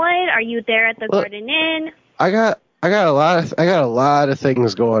Homewood? Are you there at the Garden Inn? I got a lot of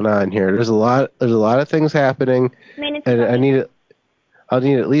things going on here. There's a lot of things happening, and I'll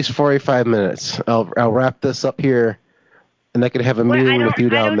need at least 45 minutes. I'll wrap this up here, and I can have a meeting with you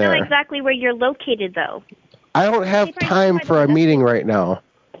down there. I don't know exactly where you're located, though. I don't have time for a meeting right now.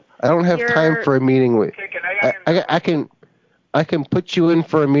 I don't have time for a meeting with. I can put you in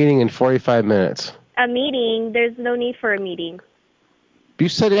for a meeting in 45 minutes. A meeting? There's no need for a meeting. You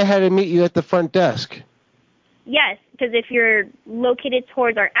said I had to meet you at the front desk. Yes, because if you're located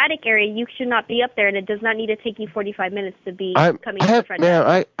towards our attic area, you should not be up there, and it does not need to take you 45 minutes to be coming to the front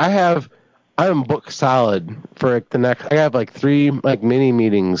desk. I'm booked solid for the next. I have like 3 mini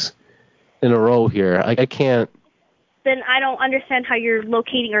meetings in a row here. I can't. Then I don't understand how you're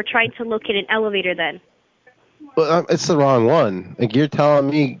locating or trying to locate an elevator then. Well, it's the wrong one. Like, you're telling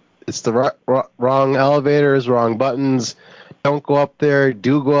me it's the wrong elevators, wrong buttons. Don't go up there.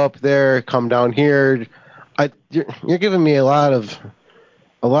 Do go up there. Come down here. You're giving me a lot of.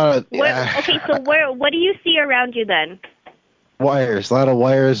 Okay, so what do you see around you then? Wires. A lot of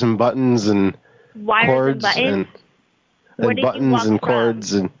wires and buttons and cords and buttons and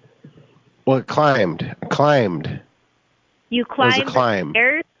cords and. Well, it climbed. You climbed the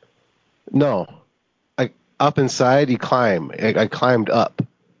stairs? No. Up inside, you climb. I climbed up.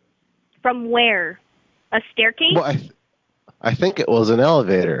 From where? A staircase? Well, I think it was an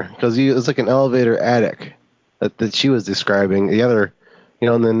elevator, because it was like an elevator attic that she was describing. The other,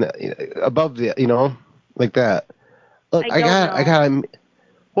 and then above the, like that. Look, I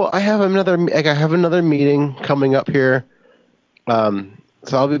have another meeting coming up here. So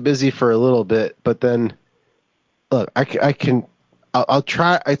I'll be busy for a little bit, but then, look, I'll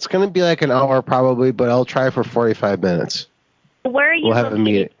try. It's going to be like an hour probably, but I'll try for 45 minutes. Where are you We'll have a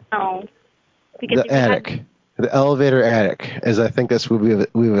meeting. now? Because The attic. The elevator attic, as I think that's what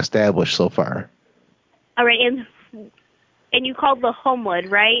we've established so far. All right, and you called the Homewood,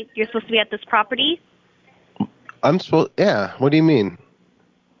 right? You're supposed to be at this property? Yeah. What do you mean?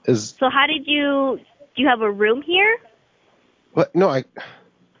 So how do you have a room here? What? No,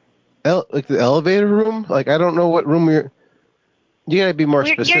 like the elevator room? Like, I don't know what room you gotta be more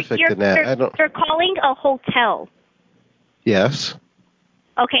specific than that. You're calling a hotel. Yes.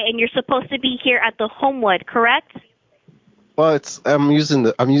 Okay, and you're supposed to be here at the Homewood, correct? Well, I'm using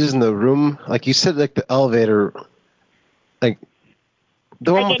the room, like you said, like the elevator, like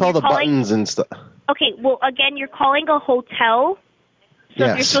the one with all the buttons and stuff. Okay, well, again, you're calling a hotel. So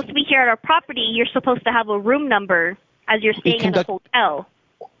yes. If you're supposed to be here at our property, you're supposed to have a room number as you're staying in a hotel.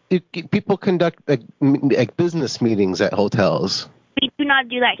 People conduct like business meetings at hotels. We do not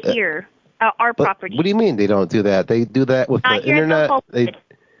do that here at our property. What do you mean they don't do that? They do that with the internet.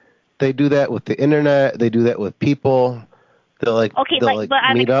 They do that with the internet. They do that with people. They'll but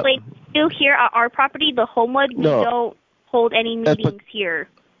I'm explaining to you here at our property, the Homewood, we don't hold any meetings here.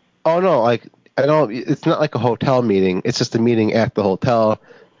 Oh no, like I don't. It's not like a hotel meeting. It's just a meeting at the hotel.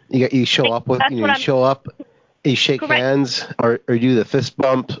 You show up with you show up. You shake hands, or you do the fist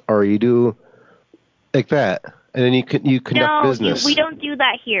bump, or you do like that, and then you conduct business. No, we don't do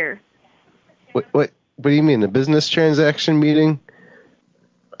that here. What do you mean, a business transaction meeting?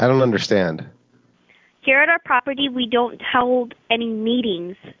 I don't understand. Here at our property, we don't hold any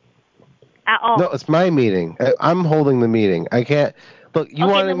meetings at all. No, it's my meeting. I'm holding the meeting. I can't. Look, you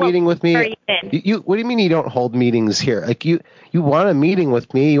want a meeting with me? You what do you mean you don't hold meetings here? Like you want a meeting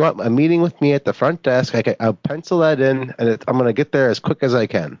with me? You want a meeting with me at the front desk? I'll pencil that in, and I'm gonna get there as quick as I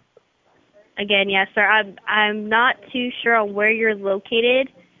can. Again, yes, sir. I'm not too sure on where you're located.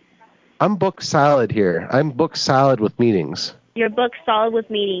 I'm booked solid here. I'm booked solid with meetings. You're booked solid with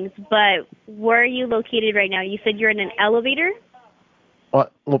meetings, but where are you located right now? You said you're in an elevator? Well,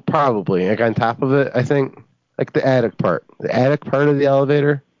 probably like on top of it. I think. Like the attic part of the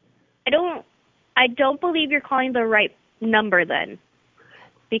elevator. I don't believe you're calling the right number then,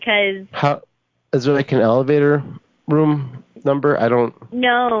 because how is there like an elevator room number? I don't.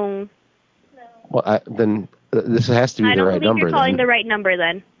 No. Well, then this has to be the right number. I don't believe you're calling the right number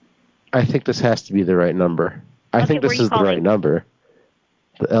then. I think this has to be the right number. I think this is the right number.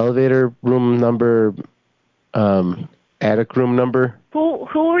 The elevator room number, attic room number. Who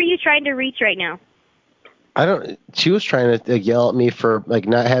are you trying to reach right now? I don't. She was trying to yell at me for like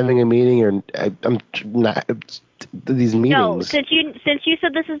not having a meeting, or I'm not these meetings. No, since you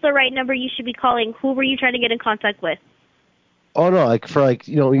said this is the right number, you should be calling. Who were you trying to get in contact with? Oh no, like for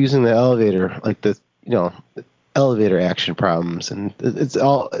using the elevator, like the elevator action problems, and it's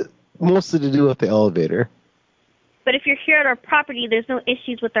all mostly to do with the elevator. But if you're here at our property, there's no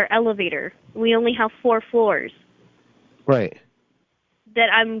issues with our elevator. We only have 4 floors. Right. That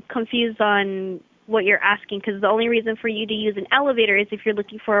I'm confused on what you're asking, because the only reason for you to use an elevator is if you're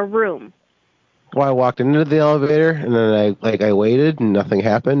looking for a room. Well, I walked into the elevator, and then I waited, and nothing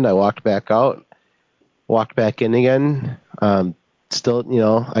happened. I walked back out, walked back in again. Still,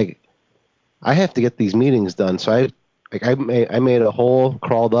 I have to get these meetings done, so I made a hole,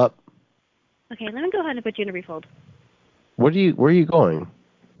 crawled up. Okay, let me go ahead and put you in a brief hold. Where are you going?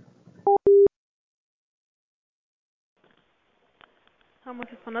 How much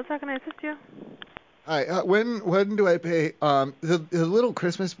is How can I assist you? Hi. When do I pay? The little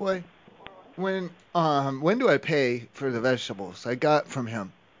Christmas boy. When do I pay for the vegetables I got from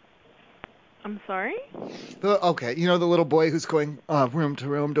him? I'm sorry? Okay, the little boy who's going room to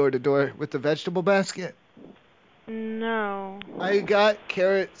room, door to door with the vegetable basket? No. I got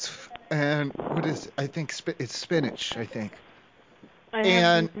carrots and I think it's spinach, I think. I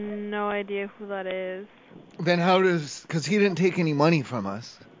have no idea who that is. Then because he didn't take any money from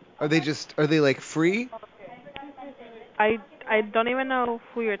us. Are they like free? I don't even know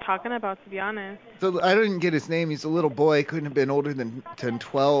who you're talking about, to be honest. So I didn't get his name. He's a little boy. Couldn't have been older than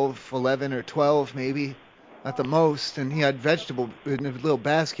 12, 11 or 12 maybe at the most. And he had vegetable in a little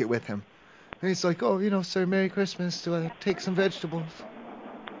basket with him. And he's like, oh, sir, Merry Christmas. Do I take some vegetables?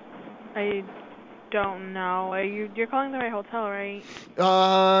 I don't know. You're calling the right hotel, right?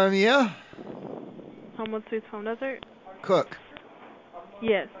 Yeah. Homewood Suites Home Desert? Cook.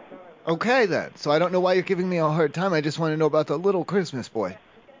 Yes. Okay, then. So I don't know why you're giving me a hard time. I just want to know about the little Christmas boy.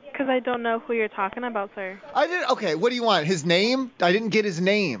 Because I don't know who you're talking about, sir. Okay, what do you want? His name? I didn't get his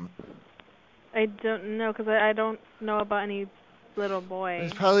name. I don't know, because I don't know about any little boy.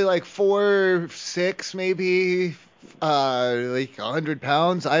 There's probably like 4, 6, maybe Like 100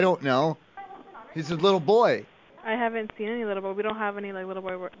 pounds. I don't know. He's a little boy. I haven't seen any little boy. We don't have any like little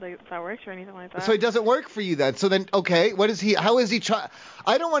boy that works or anything like that. So he doesn't work for you then. So then, okay, what is he? How is he?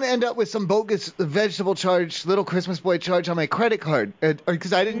 I don't want to end up with some bogus vegetable charge, little Christmas boy charge on my credit card,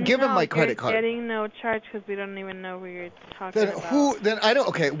 because I didn't give him my credit card. You're getting no charge because we don't even know who you're talking about. Then I don't.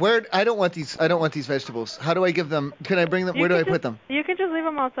 Okay, where? I don't want these. I don't want these vegetables. How do I give them? Can I bring them? Where do I put them? You can just leave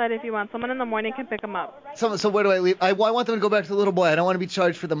them outside if you want. Someone in the morning can pick them up. So where do I leave? I want them to go back to the little boy. I don't want to be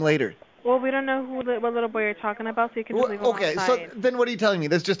charged for them later. Well, we don't know what little boy you're talking about, so you can just leave him outside. Okay, so then what are you telling me?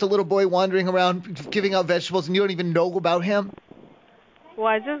 There's just a little boy wandering around giving out vegetables, and you don't even know about him?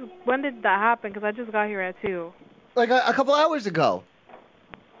 Well, when did that happen? Because I just got here at 2. Like a couple hours ago.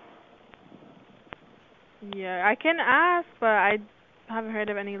 Yeah, I can ask, but I haven't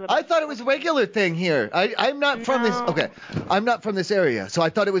heard of any little... I thought it was a regular thing here. I'm not from this... Okay, I'm not from this area, so I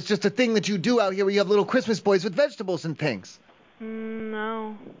thought it was just a thing that you do out here where you have little Christmas boys with vegetables and things.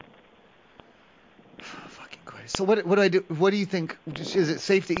 No. Fucking Christ. So what do I do? What do you think? Is it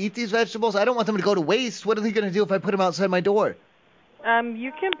safe to eat these vegetables? I don't want them to go to waste. What are they going to do if I put them outside my door?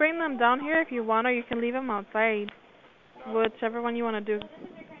 You can bring them down here if you want, or you can leave them outside. Whichever one you want to do.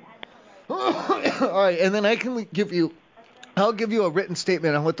 All right, and then I'll give you a written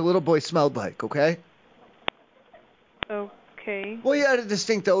statement on what the little boy smelled like, okay? Okay. Well, he had a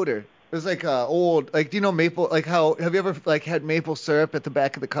distinct odor. It was like old, like, do you know maple, like how, have you ever like had maple syrup at the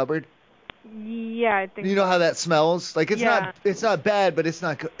back of the cupboard? Yeah, I think. You know how that smells? Like it's not bad, but it's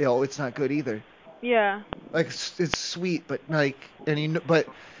not good. It's not good either. Yeah. Like it's sweet, but like, but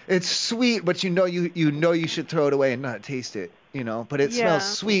it's sweet, but you know you should throw it away and not taste it. But it smells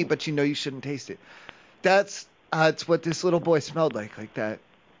sweet, but you know you shouldn't taste it. That's what this little boy smelled like that.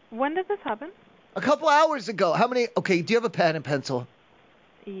 When did this happen? A couple hours ago. How many? Okay, do you have a pen and pencil?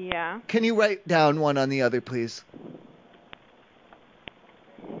 Yeah. Can you write down one on the other, please?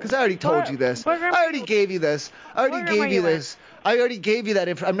 Because I already told you this. I already gave you this. I already gave you this. I already gave you that.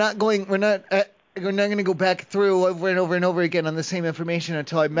 If I'm not going, we're not going to go back through over and over and over again on the same information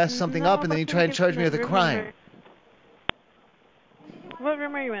until I mess something up, and then you try and charge me with a crime. What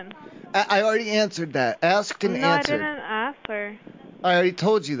room are you in? I already answered that. Asked and answered. No, I didn't answer. I already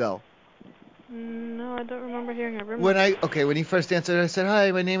told you though. No, I don't remember hearing a room when number. When he first answered, I said,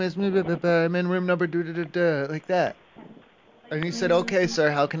 "Hi, my name is I'm in room number like that." And he said, "Okay, sir,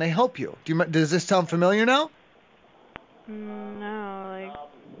 how can I help you? Does this sound familiar now?" No,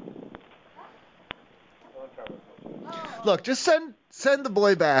 Look, just send the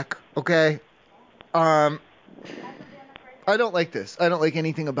boy back, okay? I don't like this. I don't like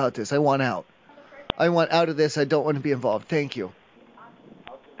anything about this. I want out. I want out of this. I don't want to be involved. Thank you.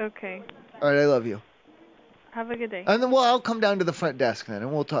 Okay. All right, I love you. Have a good day. And then I'll come down to the front desk then,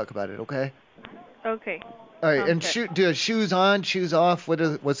 and we'll talk about it, okay? Okay. All right, and do shoes on, shoes off?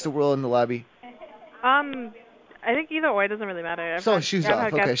 What's the rule in the lobby? I think either or, it doesn't really matter. Shoes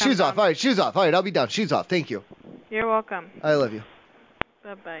off. Okay, shoes off. All right, shoes off. All right, I'll be down. Shoes off. Thank you. You're welcome. I love you.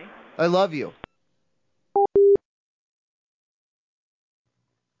 Bye-bye. I love you.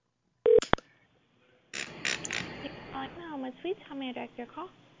 Sweet, how may I direct your call?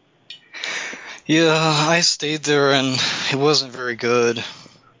 Yeah, I stayed there and it wasn't very good. I'm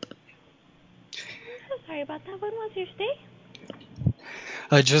so sorry about that. When was your stay?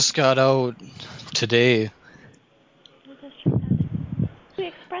 I just got out today. We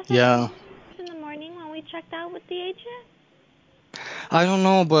expressed Yeah. in the morning when we checked out with the agent. I don't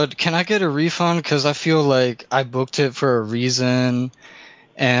know, but can I get a refund? Because I feel like I booked it for a reason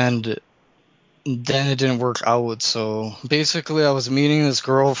and then it didn't work out. So basically I was meeting this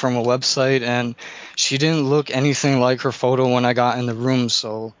girl from a website and she didn't look anything like her photo when I got in the room,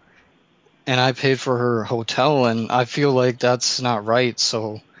 and I paid for her hotel and I feel like that's not right.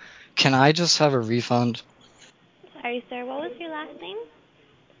 So can I just have a refund? Sorry, sir. What was your last name?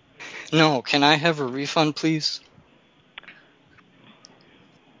 No, can I have a refund, please?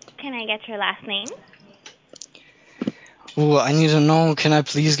 Can I get your last name? Well, I need to know, can I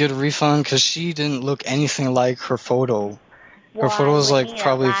please get a refund? Because she didn't look anything like her photo. Her photo was like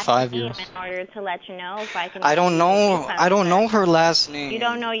probably 5 years. In order to let you know if I can. I don't know her last name. You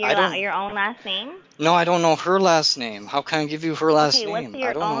don't know your own last name? No, I don't know her last name. How can I give you her last name? Okay, what's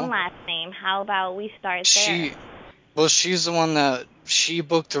your own last name? How about we start there? Well, she's the one that she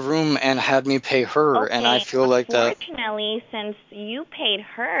booked the room and had me pay her, and I feel like that. Unfortunately, since you paid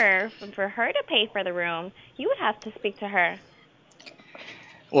her for her to pay for the room, you would have to speak to her.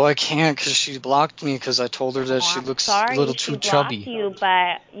 Well, I can't because she blocked me because I told her that she looks a little too chubby. Sorry, she blocked you,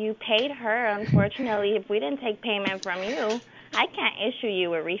 but you paid her. Unfortunately, if we didn't take payment from you, I can't issue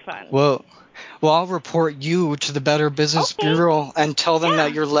you a refund. Well, Well, I'll report you to the Better Business Bureau and tell them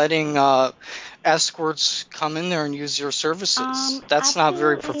that you're letting escorts come in there and use your services. That's not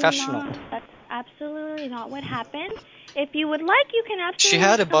very professional. Not. That's absolutely not what happened. If you would like, you can absolutely. She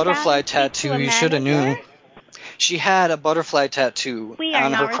had a butterfly tattoo. You should have knew. She had a butterfly tattoo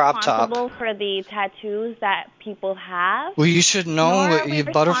on her crop top. We are not responsible for the tattoos that people have. Well, you should know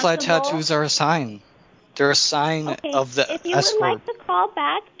butterfly tattoos are a sign. They're a sign of the escort. If you would like to call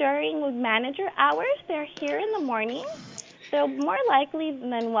back during manager hours, they're here in the morning. They're more likely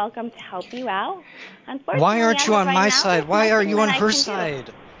than welcome to help you out. Unfortunately, why aren't you on my side? Why are you on her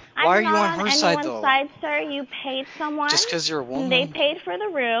side? Why are you on her side, though? Side, sir. You paid someone. Just because you're a woman. They paid for the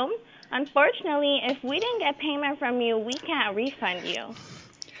room. Unfortunately, if we didn't get payment from you, we can't refund you.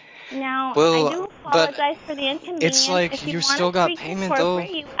 Now, I do apologize for the inconvenience. It's like if you still got payment, though,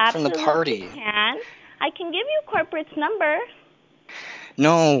 from the party. Can. I can give you corporate's number.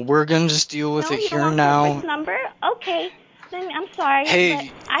 No, we're going to just deal with it here and now. Corporate's number? Okay. Then I'm sorry,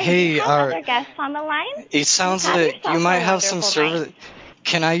 but I have other guests on the line. It sounds like you might have some service. Night.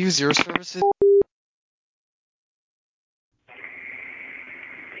 Can I use your services?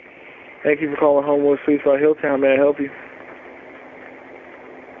 Thank you for calling Homewood Suites by Hilltown. May I help you?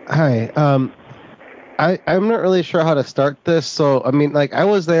 Hi. I'm not really sure how to start this. So, I mean, like, I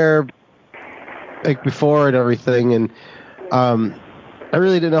was there, like, before and everything, and I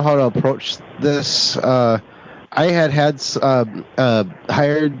really didn't know how to approach this. I had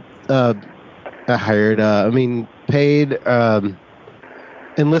paid,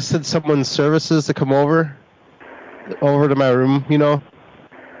 enlisted someone's services to come over to my room, you know.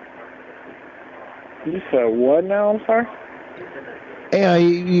 You said what now? I'm sorry. Yeah,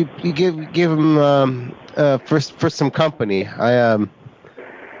 you give them for some company. I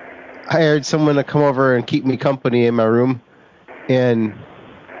hired someone to come over and keep me company in my room, and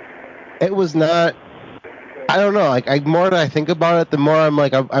it was not. I don't know. Like, the more that I think about it, the more I'm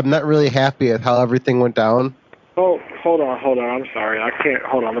like, I'm not really happy with how everything went down. Oh, hold on. I'm sorry. I can't.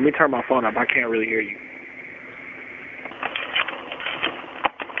 Hold on. Let me turn my phone up. I can't really hear you.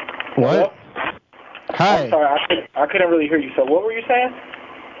 What? Hello? Hi. I'm sorry. I couldn't really hear you. So what were you saying?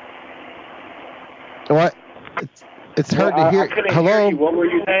 What? It's hard to hear. I couldn't Hello? hear you. What were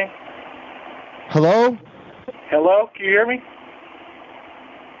you saying? Hello? Hello? Can you hear me?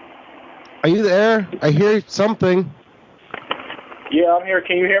 Are you there? I hear something. Yeah, I'm here.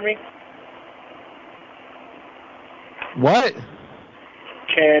 Can you hear me? What?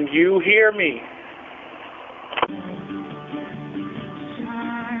 Can you hear me?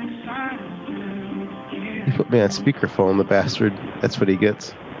 He put me on speakerphone, the bastard. That's what he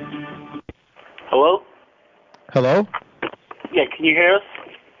gets. Hello? Hello? Yeah, can you hear us?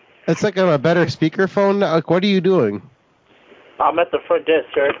 It's like on a better speakerphone now. Like, what are you doing? I'm at the front desk,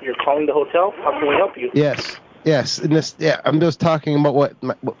 sir. You're calling the hotel? How can we help you? Yes. And I'm just talking about what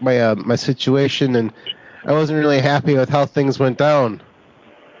my situation, and I wasn't really happy with how things went down.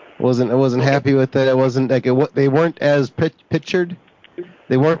 I wasn't happy with it. It wasn't like they weren't as pictured.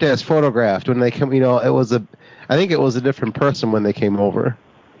 They weren't as photographed when they came. You know, I think it was a different person when they came over.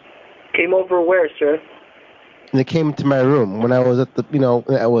 Came over where, sir? And they came to my room when I was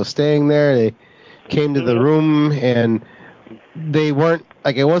I was staying there. They came to the room, and they weren't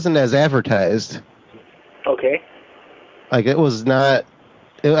like, it wasn't as advertised. Okay. Like, it was not.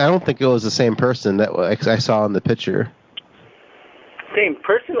 I don't think it was the same person that I saw in the picture. Same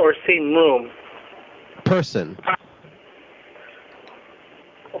person or same room? Person.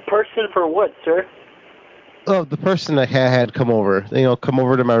 A person for what, sir? Oh, the person that had come over. Come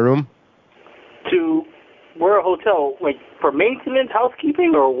over to my room. We're a hotel, like, for maintenance,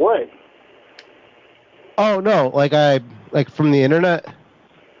 housekeeping, or what? Oh, no, like from the internet?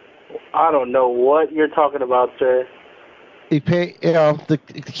 I don't know what you're talking about, sir. You pay, to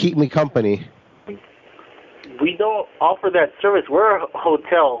keep me company. We don't offer that service. We're a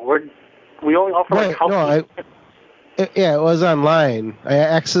hotel. We only offer, like, housekeeping. It was online. I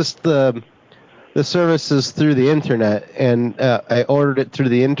accessed the services through the internet, and I ordered it through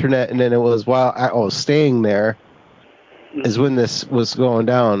the internet, and then it was while I was staying there is when this was going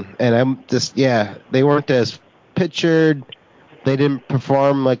down. And I'm just, they weren't as pictured. They didn't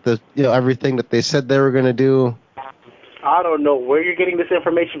perform like everything that they said they were going to do. I don't know where you're getting this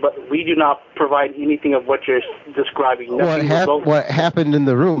information, but we do not provide anything of what you're describing. What happened in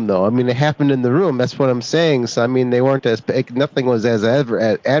the room, though? I mean, it happened in the room. That's what I'm saying. So, I mean, they weren't nothing was as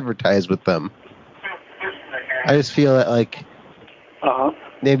advertised with them. I just feel that, like,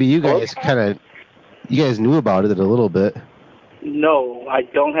 maybe you guys knew about it a little bit. No, I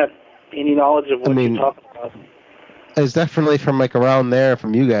don't have any knowledge of what you're talking about. is definitely from like around there,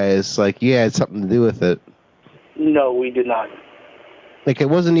 from you guys. Like you had something to do with it. No, we did not. Like it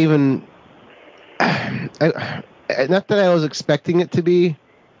wasn't even. Not that I was expecting it to be,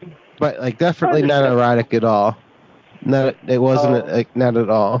 but like definitely not erotic at all. It wasn't like not at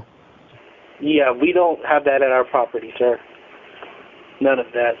all. Yeah, we don't have that at our property, sir. None of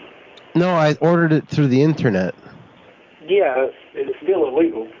that. No, I ordered it through the internet. Yeah, it's still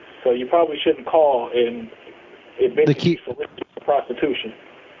illegal, so you probably shouldn't call and admit to prostitution.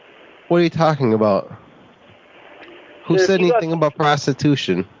 What are you talking about? Who said anything about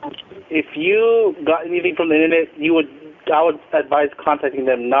prostitution? If you got anything from the internet, I would advise contacting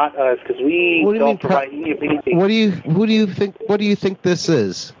them, not us, because we don't provide anything. What do you think this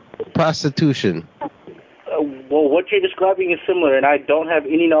is? Prostitution. Well, what you're describing is similar, and I don't have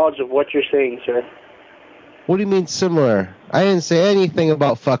any knowledge of what you're saying, sir. What do you mean similar? I didn't say anything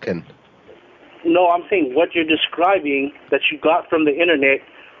about fucking. No, I'm saying what you're describing that you got from the internet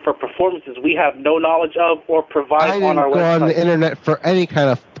for performances we have no knowledge of or provide on our website. I didn't go on the internet for any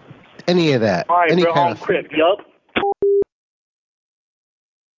of that. All right, bro, I'm Crip. Yup.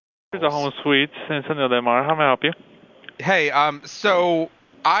 Here's the Home Suites in Central Delmar. How may I help you? Hey, so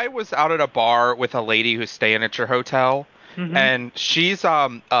I was out at a bar with a lady who's staying at your hotel, and she's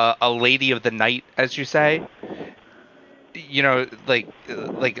a lady of the night, as you say. You know, like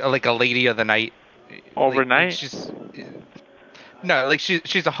a lady of the night. Overnight? She's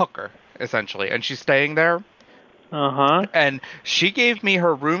a hooker essentially, and she's staying there. And she gave me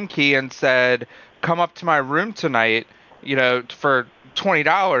her room key and said, "Come up to my room tonight, for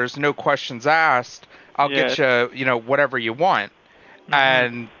 $20, no questions asked. I'll get you, whatever you want."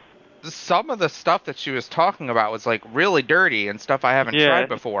 And some of the stuff that she was talking about was like really dirty and stuff I haven't tried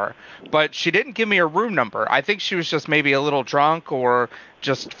before. But she didn't give me her room number. I think she was just maybe a little drunk or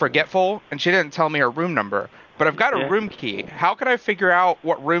just forgetful, and she didn't tell me her room number. But I've got a room key. How can I figure out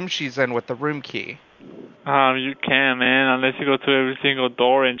what room she's in with the room key? You can't, man, unless you go to every single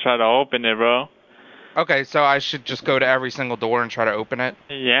door and try to open it, bro. Okay, so I should just go to every single door and try to open it?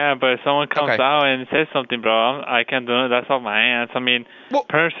 Yeah, but if someone comes out and says something, bro, I can't do it. That's off my hands. I mean,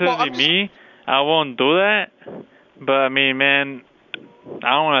 personally, I won't do that. But, I mean, man, I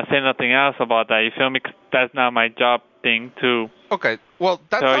don't want to say nothing else about that. You feel me? 'Cause that's not my job thing to Okay, well,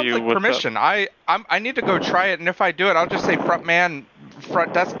 that sounds like permission. I need to go try it, and if I do it, I'll just say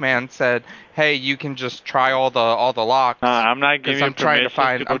front desk man said, "Hey, you can just try all the locks." I'm not giving you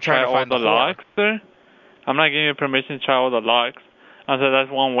permission to try all the locks, sir. I'm not giving you permission to try all the locks. I said that's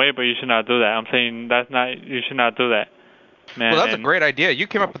one way, but you should not do that. I'm saying you should not do that, man. Well, that's a great idea. You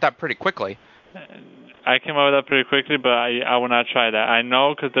came up with that pretty quickly. I came up with that pretty quickly, but I will not try that. I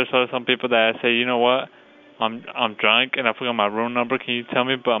know because there's some people that say, you know what, I'm drunk and I forgot my room number. Can you tell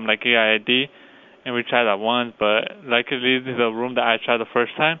me? But I'm like, yeah, ID. And we tried that once, but luckily the room that I tried the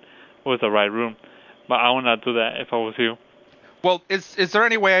first time was the right room. But I would not do that if I was you. Well, is there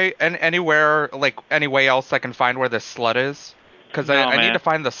any way any way else I can find where this slut is? Because I need to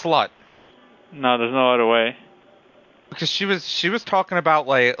find the slut. No, there's no other way. Because she was talking about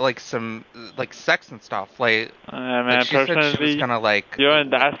like some sex and stuff. Man, she said she was gonna you're on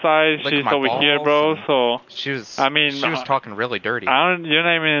that side, she's over here, bro. So she was talking really dirty. You're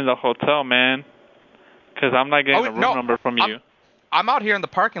not even in the hotel, man. Because I'm not getting a room number from you. I'm out here in the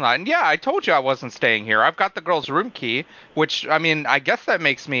parking lot, and yeah, I told you I wasn't staying here. I've got the girl's room key, which, I mean, I guess that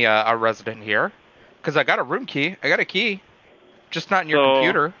makes me a resident here, because I got a room key. I got a key, just not in your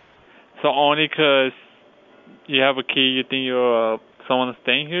computer. So only because you have a key, you think you're someone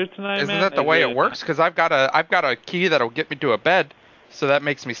staying here tonight, Isn't that the way it works? Because I've got a key that'll get me to a bed, so that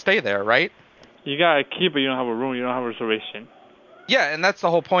makes me stay there, right? You got a key, but you don't have a room. You don't have a reservation. Yeah, and that's the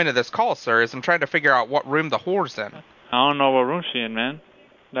whole point of this call, sir, is I'm trying to figure out what room the whore's in. I don't know what room she's in, man.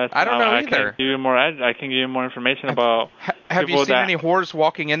 I don't know either. I can give you more information about. Have you seen any whores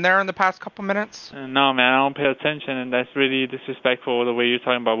walking in there in the past couple minutes? No, man. I don't pay attention, and that's really disrespectful the way you're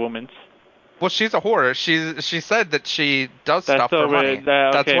talking about women. Well, she's a whore. She said that she does stuff for money.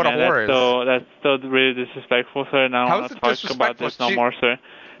 That's what a whore is. That's still really disrespectful, sir. And I don't want to talk about this no more, sir.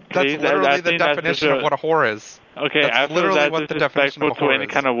 That's literally the definition of what a whore is. Okay, that's literally what the definition of a whore to any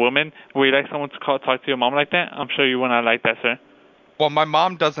kind of woman. Would you like someone to talk to your mom like that? I'm sure you would not like that, sir. Well, my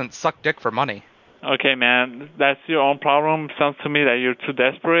mom doesn't suck dick for money. Okay, man. That's your own problem. Sounds to me that you're too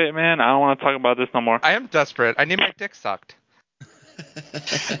desperate, man. I don't want to talk about this no more. I am desperate. I need my dick sucked.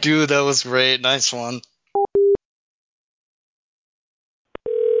 Dude, that was great. Nice one.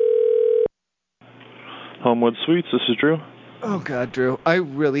 Homewood Suites, this is Drew. Oh, God, Drew. I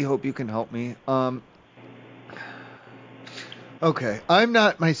really hope you can help me. Okay, I'm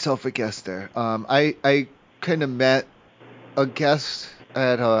not myself a guest there. I kind of met a guest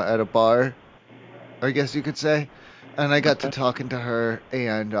at a bar, I guess you could say, and I got to talking to her.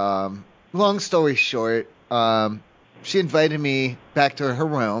 And long story short, she invited me back to her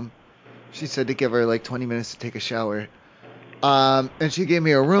room. She said to give her like 20 minutes to take a shower. And she gave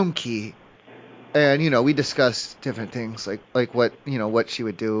me a room key. And, we discussed different things, like what, what she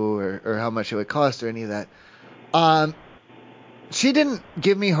would do or how much it would cost or any of that. She didn't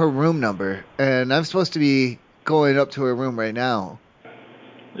give me her room number, and I'm supposed to be going up to her room right now.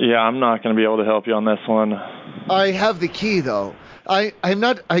 Yeah, I'm not going to be able to help you on this one. I have the key, though. I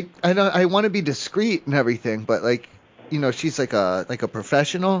want to be discreet and everything, but, she's like a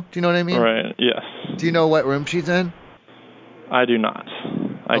professional. Do you know what I mean? Right, yes. Do you know what room she's in? I do not.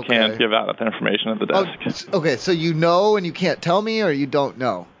 I can't give out that information at the desk. Okay, so you know and you can't tell me, or you don't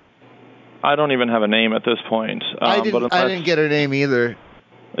know? I don't even have a name at this point. I didn't get her name either.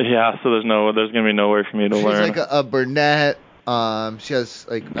 Yeah, so there's going to be no way for me to learn. She's like a brunette. She has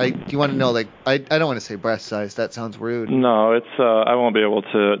do you want to know I don't want to say breast size. That sounds rude. No, it's I won't be able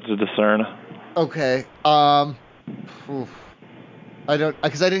to discern. Okay.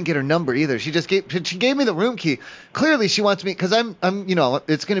 Because I didn't get her number either. She gave me the room key. Clearly she wants me, because I'm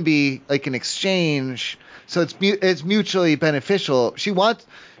it's going to be like an exchange, so it's mutually beneficial. She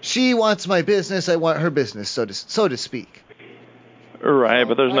wants my business, I want her business, so to speak. Right,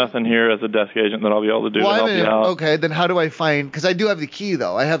 but there's nothing here as a desk agent that I'll be able to do to help you out. Okay, then how do I find, because I do have the key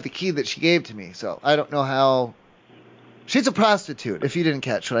though. I have the key that she gave to me, so I don't know how. She's a prostitute, if you didn't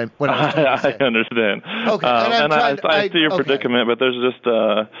catch what I was trying to say. I understand. Okay, I see your predicament, but there's just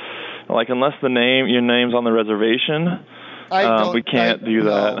unless your name's on the reservation, we can't do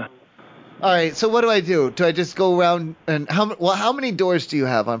that. All right, so what do I do? Do I just go around and how many doors do you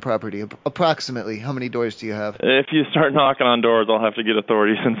have on property? Approximately, how many doors do you have? If you start knocking on doors, I'll have to get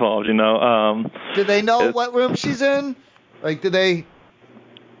authorities involved. Do they know what room she's in? Do they?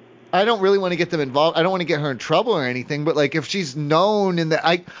 I don't really want to get them involved. I don't want to get her in trouble or anything. But if she's known in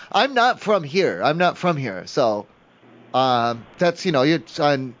the, I'm not from here. So, that's you're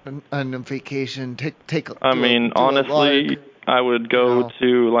on vacation. Honestly, I would go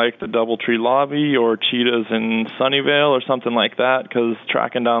to the DoubleTree lobby or Cheetah's in Sunnyvale or something like that, because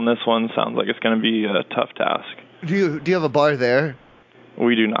tracking down this one sounds like it's going to be a tough task. Do you have a bar there?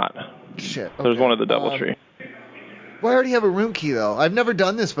 We do not. Shit. Okay. There's one at the DoubleTree. Well, I already have a room key though. I've never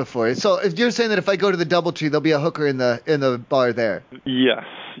done this before. So if you're saying that if I go to the DoubleTree, there'll be a hooker in the bar there. Yes.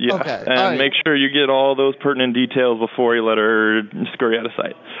 Okay. And make sure you get all those pertinent details before you let her scurry out of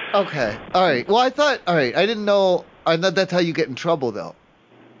sight. Okay. All right. Well, I didn't know. I thought that's how you get in trouble though.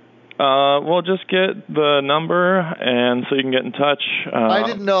 Well, just get the number and so you can get in touch. I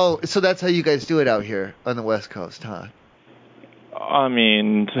didn't know. So that's how you guys do it out here on the West Coast, huh?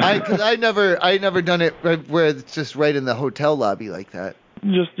 Because I never done it where it's just right in the hotel lobby like that.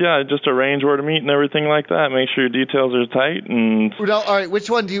 Just arrange where to meet and everything like that. Make sure your details are tight and. No, all right. Which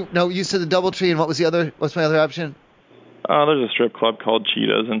one do you? No, you said the DoubleTree, and what's my other option? There's a strip club called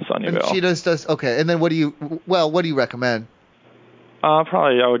Cheetah's in Sunnyvale. And Cheetah's does okay. And then what do you recommend?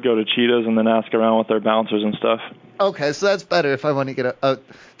 Probably I would go to Cheetah's and then ask around with their bouncers and stuff. Okay, so that's better if I want to get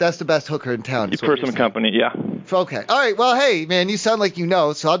that's the best hooker in town. For some company, yeah. Okay. All right. Well, hey, man, you sound like you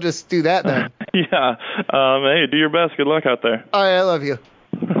know, so I'll just do that then. Yeah. Hey, do your best. Good luck out there. All right. I love you.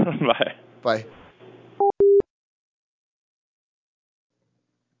 Bye. Bye.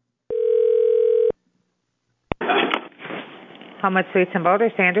 Homewood Suites and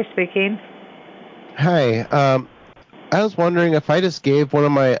Boulder, Sandra speaking. Hi. I was wondering if I just gave one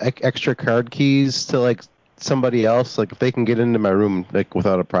of my extra card keys to somebody else, if they can get into my room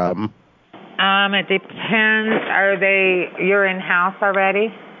without a problem. It depends. You're in house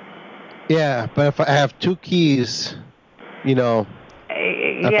already? Yeah, but if I have two keys, if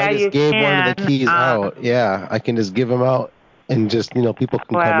I just gave one of the keys out, I can just give them out and just people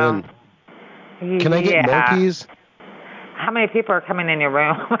can come in. Can I get more keys? How many people are coming in your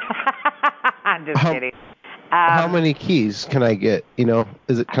room? I'm just kidding. How many keys can I get? Can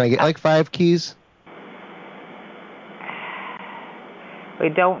I get 5 keys? We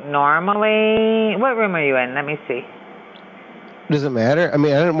don't normally. What room are you in? Let me see. Does it matter? I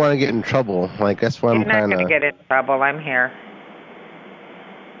mean, I didn't want to get in trouble. That's why I'm kind of. You're not going to get in trouble. I'm here.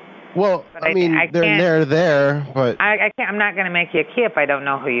 Well, but they're there, but. I can't. I'm not going to make you a key if I don't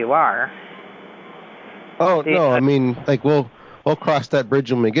know who you are. Oh no! I mean, we'll cross that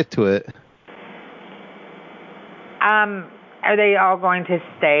bridge when we get to it. Are they all going to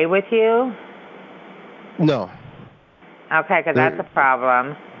stay with you? No. Okay, because that's a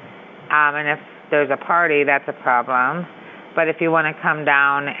problem. And if there's a party, that's a problem. But if you want to come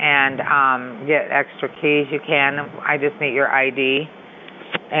down and get extra keys, you can. I just need your ID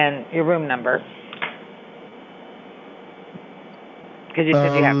and your room number. Because you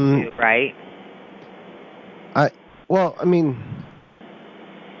said you have two, right? I mean,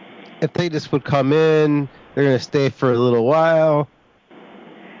 if they just would come in, they're going to stay for a little while.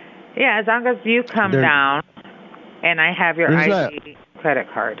 Yeah, as long as you come down and I have your ID credit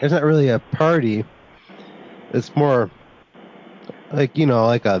card. It's not really a party. It's more like,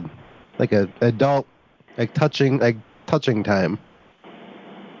 like a adult, touching time.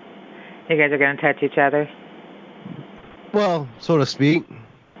 You guys are going to touch each other? Well, so to speak.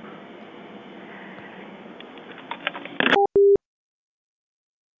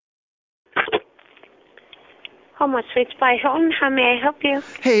 Home Suites by Hilton. How may I help you?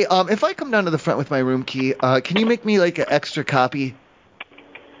 Hey, if I come down to the front with my room key, can you make me like an extra copy?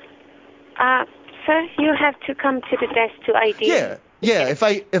 Sir, you have to come to the desk to ID. Yeah.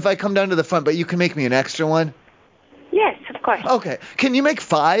 If I come down to the front, but you can make me an extra one. Yes, of course. Okay. Can you make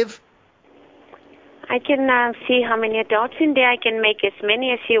 5? I can see how many adults in there. I can make as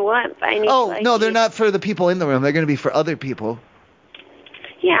many as you want. But I need no, they're not for the people in the room. They're going to be for other people.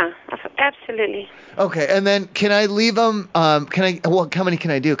 Yeah, absolutely. Okay, and then can I leave them? How many can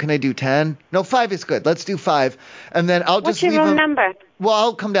I do? Can I do 10? No, 5 is good. Let's do 5, and then I'll just leave them. What's your room number? Well,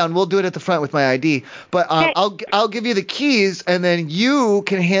 I'll come down. We'll do it at the front with my ID, but I'll give you the keys, and then you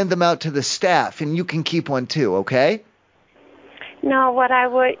can hand them out to the staff, and you can keep one too. Okay? No, what I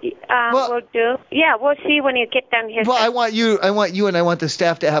would will do. Yeah, we'll see when you get down here. Well, sir. I want you, and I want the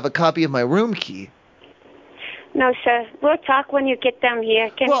staff to have a copy of my room key. No, sir. We'll talk when you get down here.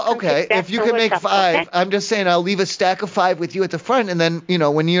 Okay. If you can make 5, okay? I'm just saying I'll leave a stack of 5 with you at the front, and then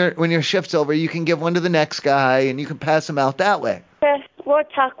when your shift's over, you can give one to the next guy, and you can pass them out that way. Sir, we'll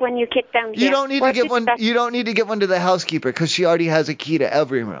talk when you get down here. You don't need to give one. You don't need to give one to the housekeeper because she already has a key to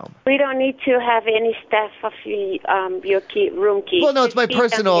every room. We don't need to have any staff of your room key. Well, no, it's my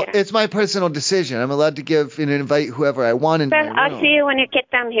personal. It's my personal decision. I'm allowed to give and invite whoever I want into my room. I'll see you when you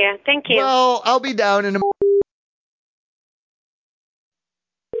get down here. Thank you. Well, I'll be down in a.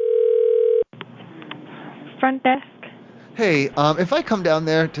 Front desk. Hey, if I come down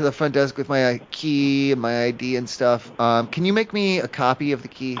there to the front desk with my key and my ID and stuff, can you make me a copy of the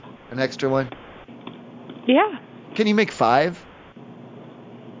key, an extra one? Yeah. Can you make 5?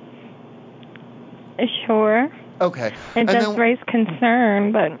 Sure. Okay. It does raise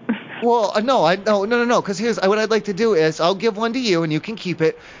concern, but. Well, no. Because here's what I'd like to do is I'll give one to you and you can keep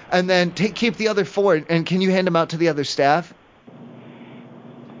it, and then keep the other 4. And can you hand them out to the other staff?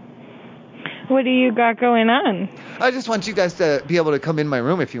 What do you got going on? I just want you guys to be able to come in my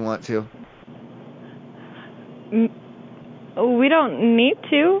room if you want to. We don't need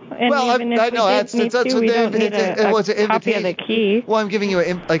to. And even if we don't need a copy of the key. Well, I'm giving you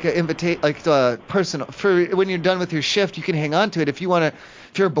personal. For when you're done with your shift, you can hang on to it if you want to.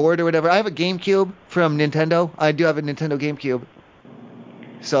 If you're bored or whatever. I have a GameCube from Nintendo. I do have a Nintendo GameCube.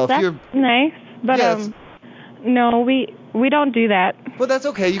 So that's if you're nice, but yes. No, we don't do that. Well, that's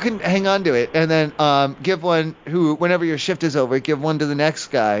okay. You can hang on to it and then give one whenever your shift is over, give one to the next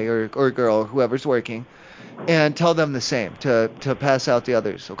guy or girl, whoever's working, and tell them the same to pass out the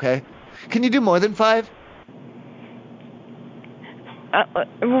others, okay? Can you do more than 5?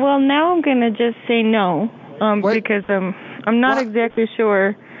 Well, now I'm going to just say no because I'm not exactly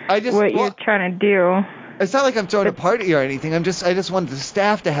sure what you're trying to do. It's not like I'm throwing a party or anything. I just want the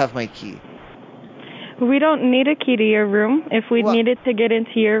staff to have my key. We don't need a key to your room. If we needed to get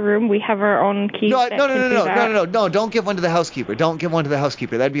into your room, we have our own keys. No, don't give one to the housekeeper. Don't give one to the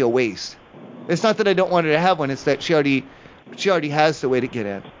housekeeper. That'd be a waste. It's not that I don't want her to have one. It's that she already has the way to get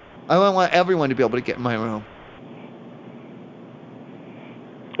in. I want everyone to be able to get in my room.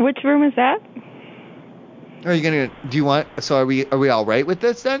 Which room is that? Are we all right with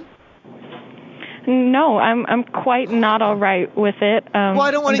this then? No, I'm quite not all right with it. Well, I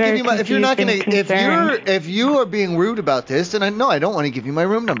don't want to give you my. If you are being rude about this, then I don't want to give you my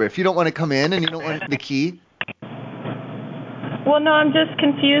room number. If you don't want to come in and you don't want the key. Well, no, I'm just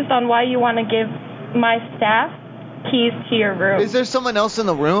confused on why you want to give my staff keys to your room. Is there someone else in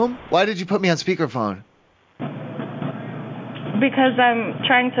the room? Why did you put me on speakerphone? Because I'm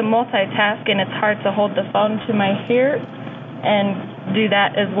trying to multitask and it's hard to hold the phone to my ear and do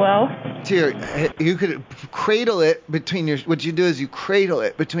that as well. You could cradle it between your. What you do is you cradle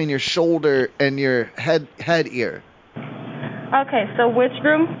it between your shoulder and your head ear. Okay, so which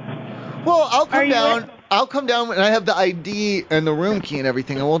room? Well, I'll come down. I'll come down and I have the ID and the room key and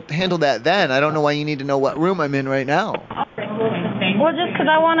everything, and we'll handle that then. I don't know why you need to know what room I'm in right now. Well, just because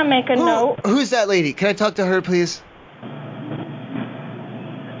I want to make a note. Who's that lady? Can I talk to her, please?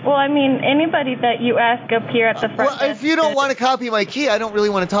 Well, I mean, anybody that you ask up here at the front Well, if you don't want to copy my key, I don't really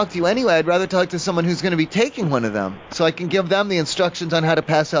want to talk to you anyway. I'd rather talk to someone who's going to be taking one of them, so I can give them the instructions on how to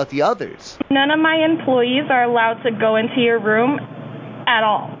pass out the others. None of my employees are allowed to go into your room at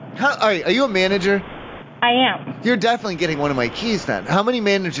all. Are you a manager? I am. You're definitely getting one of my keys then. How many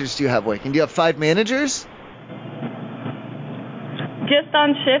managers do you have working? Do you have 5 managers? Just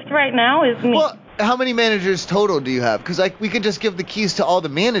on shift right now is me. Well, how many managers total do you have? Because we could just give the keys to all the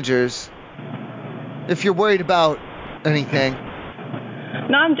managers if you're worried about anything.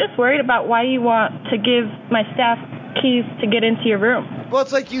 No, I'm just worried about why you want to give my staff keys to get into your room. Well,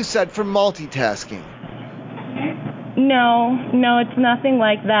 it's like you said, for multitasking. No, it's nothing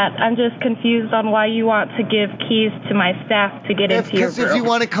like that. I'm just confused on why you want to give keys to my staff to get into your room. Because if you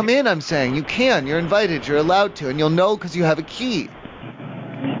want to come in, I'm saying, you can. You're invited. You're allowed to. And you'll know because you have a key.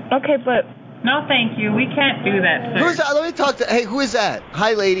 Okay, but... No, thank you. We can't do that, sir. Who's that? Let me talk to... Hey, who is that?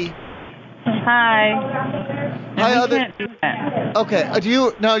 Hi, lady. Hi. Hi, we can't do that. Okay,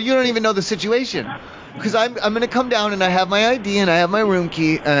 you don't even know the situation. Because I'm going to come down and I have my ID and I have my room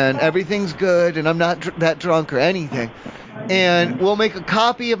key and everything's good and I'm not that drunk or anything. And we'll make a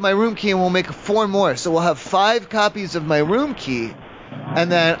copy of my room key and we'll make 4 more. So we'll have 5 copies of my room key and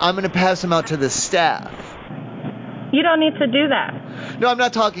then I'm going to pass them out to the staff. You don't need to do that. No, I'm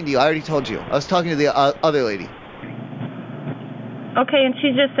not talking to you. I already told you. I was talking to the other lady. Okay, and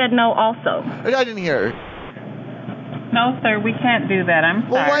she just said no also. I didn't hear her. No, sir, we can't do that. I'm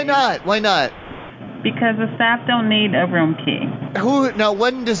sorry. Well, why not? Why not? Because the staff don't need a room key. Now,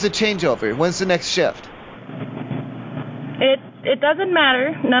 when does the changeover? When's the next shift? It doesn't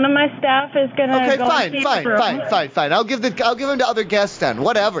matter. None of my staff is gonna go into your room. Fine. I'll give them to other guests then.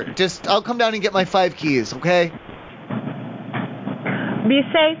 Whatever. I'll come down and get my 5 keys, okay? Be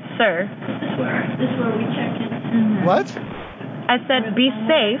safe, sir. This is where we check in. What? I said be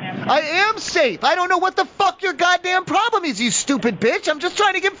safe. I am safe. I don't know what the fuck your goddamn problem is, you stupid bitch. I'm just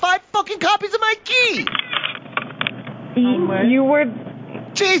trying to get 5 fucking copies of my key. You were...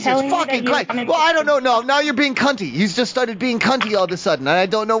 Jesus fucking Christ. Well, I don't know. No, now you're being cunty. You just started being cunty all of a sudden, and I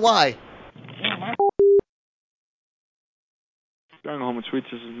don't know why. Going home with Sweets,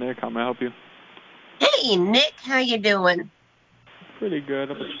 this is Nick. How may I help you? Hey, Nick, how you doing? Pretty good.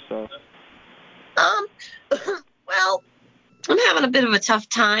 How about yourself? Well, I'm having a bit of a tough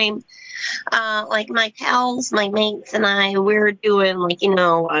time. Like my pals, my mates, and I, we're doing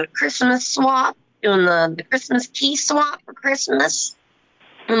a Christmas swap, doing the Christmas key swap for Christmas.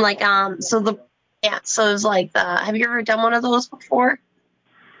 And so it's like have you ever done one of those before?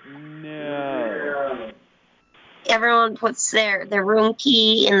 No. Everyone puts their room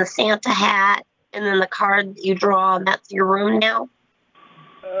key in the Santa hat, and then the card you draw, and that's your room now.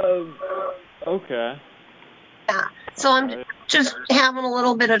 Okay. Yeah. So I'm just having a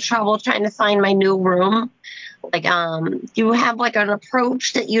little bit of trouble trying to find my new room. Do you have an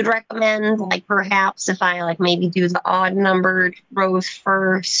approach that you'd recommend? Perhaps if I maybe do the odd numbered rows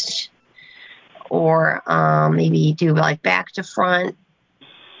first, or maybe do back to front.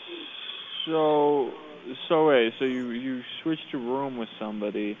 So wait. So you switched your room with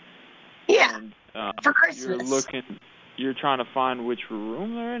somebody. Yeah. And, for Christmas. You're trying to find which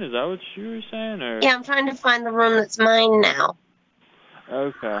room they're in? Is that what you were saying? Or? Yeah, I'm trying to find the room that's mine now.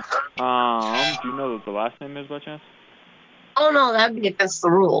 Okay. Do you know what the last name is by chance? Oh, no, that'd be against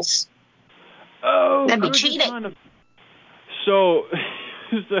the rules. Oh, that'd be cheating. So,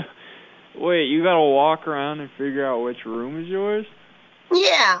 wait, you gotta walk around and figure out which room is yours?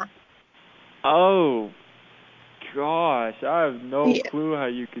 Yeah. Oh, gosh, I have no clue how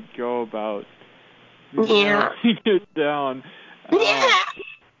you could go about narrowing it down.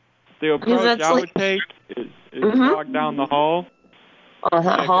 The approach I would take is walk down the hall. Check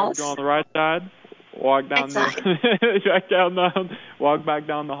every door on the right side. Walk down walk back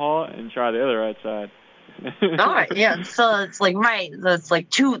down the hall and try the other right side. All right, yeah. So it's right. That's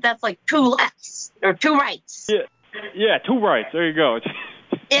two. That's 2 lefts or 2 rights. Yeah, 2 rights. There you go.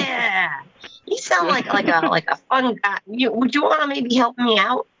 Yeah. You sound like a fun guy. Would you want to maybe help me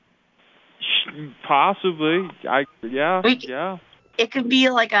out? Possibly. Yeah. It could be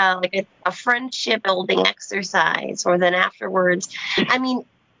a friendship building exercise, or then afterwards. I mean,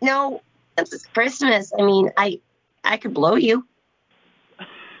 no, it's Christmas. I mean, I could blow you.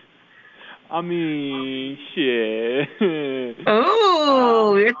 I mean, shit.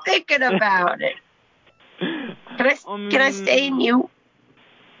 Ooh, you're thinking about it. Can I stay in you?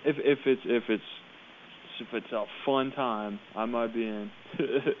 If it's a fun time, I might be in.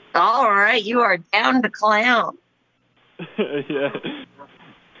 All right, you are down to clown. Yeah.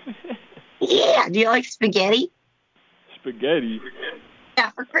 Yeah. Do you like spaghetti? Spaghetti? Yeah,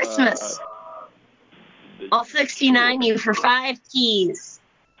 for Christmas. I'll 69 you for 5 keys.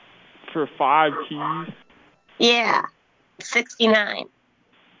 For 5 keys? Yeah, 69.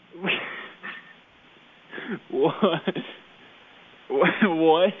 What?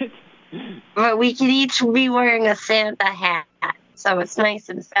 What? But we could each be wearing a Santa hat, so it's nice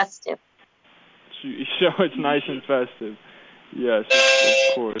and festive. So it's nice and festive. Yes,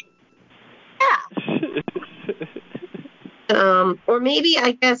 of course. Yeah. Or maybe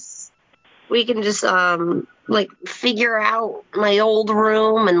I guess we can just figure out my old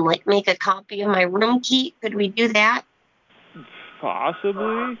room and make a copy of my room key. Could we do that?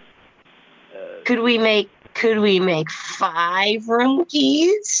 Possibly. Could we make 5 room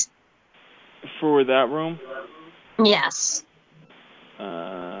keys? For that room? Yes.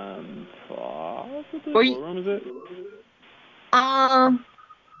 Possibly. What room is it?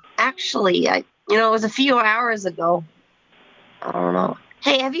 Actually, it was a few hours ago. I don't know.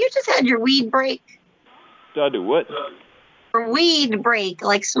 Hey, have you just had your weed break? Did I do what? Your weed break,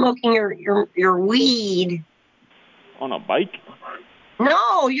 like smoking your weed. On a bike?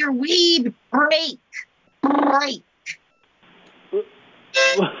 No, your weed break. Break.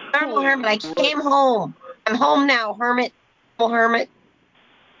 Normal Hermit, I came home. I'm home now, Hermit. Hermit.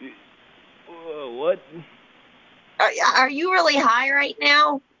 What? Are you really high right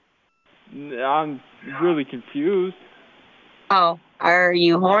now? I'm really confused. Oh, are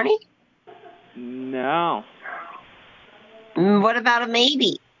you horny? No. What about a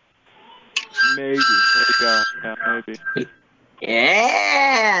maybe? Maybe. Yeah, maybe.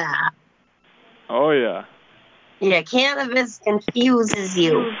 Yeah. Oh, yeah. Yeah, cannabis confuses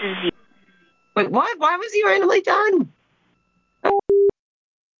you. Wait, what? Why was he randomly done?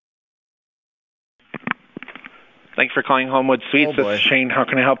 Thanks for calling Homewood Suites. This is Shane. How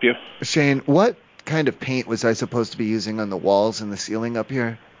can I help you? Shane, what kind of paint was I supposed to be using on the walls and the ceiling up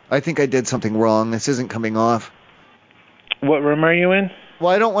here? I think I did something wrong. This isn't coming off. What room are you in?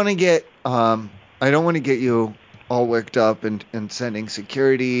 Well, I don't want to get you all worked up and sending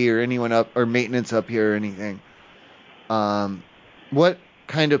security or anyone up or maintenance up here or anything. What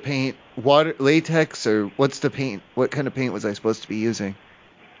kind of paint? Water, latex, or what's the paint? What kind of paint was I supposed to be using?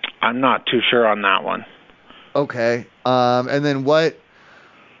 I'm not too sure on that one. Okay. And then what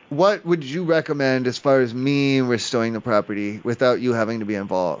would you recommend as far as me restoring the property without you having to be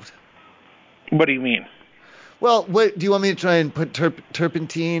involved? What do you mean? Well, what do you want me to try and put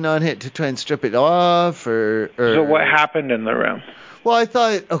turpentine on it to try and strip it off, or? So what happened in the room? Well, I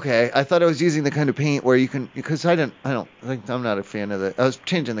thought I was using the kind of paint where you can, because I'm not a fan of I was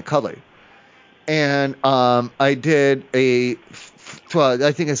changing the color, and I did I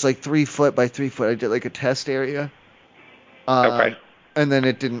think it's like 3 foot by 3 foot. I did like a test area. Okay. And then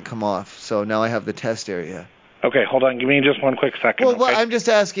it didn't come off, so now I have the test area. Okay, hold on. Give me just one quick second. Well, I'm just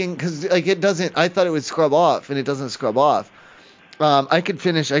asking because it doesn't. I thought it would scrub off, and it doesn't scrub off. I could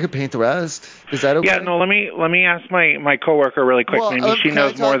paint the rest. Is that okay? Yeah, no. Let me ask my coworker really quick. Maybe she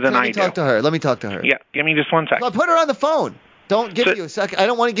knows more than I do. Let me talk to her. Yeah, give me just one second. I'll put her on the phone. Don't give you a second. I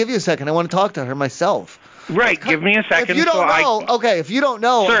don't want to give you a second. I want to talk to her myself. Right, give me a second. If you don't know, okay. If you don't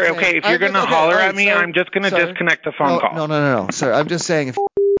know, sir, okay. If you're gonna holler at me, I'm just gonna disconnect the phone call. No, sir. I'm just saying.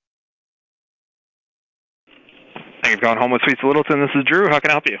 Thank you for calling Homewood Suites Littleton. This is Drew. How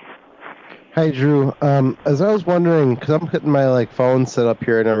can I help you? Hi, Drew. As I was wondering, because I'm getting my phone set up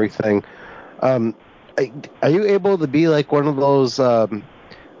here and everything, are you able to be like one of those?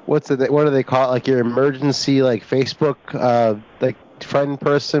 What do they call it? Like your emergency Facebook friend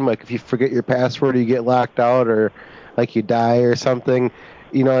person. Like if you forget your password, or you get locked out, or you die or something.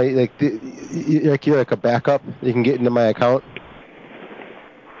 You know, you're like a backup. You can get into my account.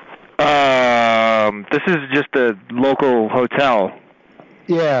 This is just a local hotel.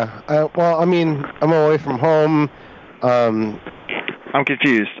 Yeah. I'm away from home. I'm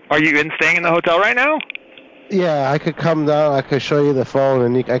confused. Are you staying in the hotel right now? Yeah, I could come down. I could show you the phone,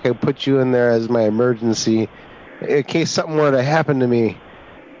 and I could put you in there as my emergency, in case something were to happen to me.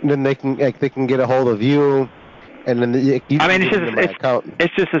 Then they can get a hold of you, and then you can get into my account.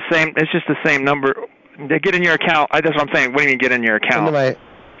 It's just the same. It's just the same number. They get in your account. That's what I'm saying. What do you mean get in your account? Into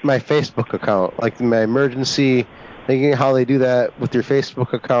my Facebook account, like my emergency. Thinking how they do that with your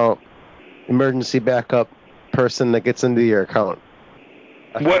Facebook account, emergency backup person that gets into your account.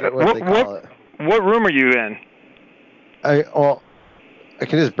 I forget what they call it. What room are you in? I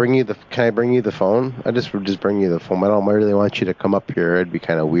can just bring you the. Can I bring you the phone? I just bring you the phone. I don't really want you to come up here. It'd be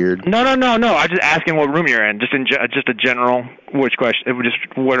kind of weird. No. I'm just asking what room you're in. Just a general which question. It would just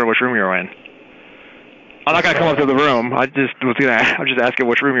wonder which room you're in. I'm not gonna come up to the room. I'm just asking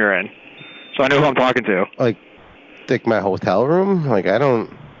which room you're in, so I know who I'm talking to. Like Like my hotel room? Like I don't.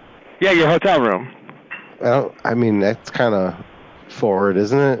 Yeah, your hotel room. I mean, that's kind of forward,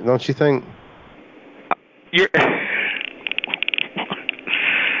 isn't it? Don't you think?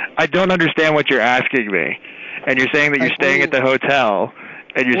 I don't understand what you're asking me. And you're saying that you're staying at the hotel,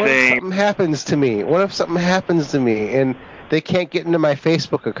 and you're saying... What if something happens to me? What if something happens to me and they can't get into my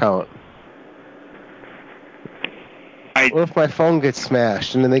Facebook account? What if my phone gets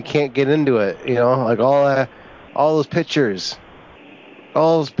smashed and then they can't get into it? You know, like all those pictures.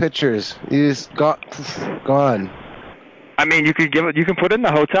 All those pictures. You just gone. I mean, you can put in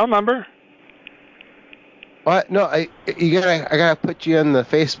the hotel number. What? No, I gotta put you in the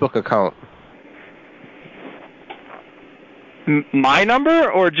Facebook account. My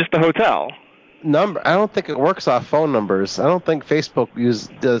number or just the hotel? Number. I don't think it works off phone numbers. I don't think Facebook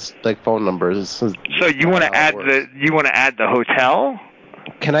does like phone numbers. So you want to add the hotel?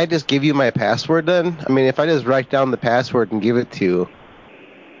 Can I just give you my password then? I mean, if I just write down the password and give it to you,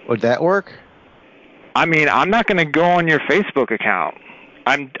 would that work? I mean, I'm not going to go on your Facebook account.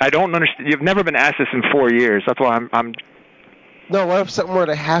 I don't understand. You've never been asked this in 4 years. That's why I'm. No, what if something were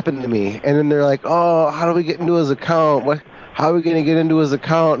to happen to me, and then they're like, "Oh, how do we get into his account? How are we gonna get into his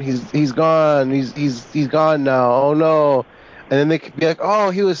account? He's gone. He's gone now. Oh no!" And then they could be like,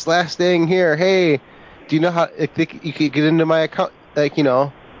 "Oh, he was last staying here. Hey, do you know how you could get into my account? Like, you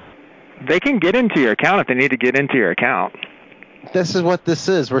know." They can get into your account if they need to get into your account. This is what this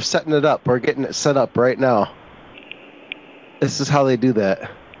is. We're setting it up. We're getting it set up right now. This is how they do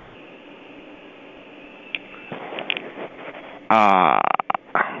that.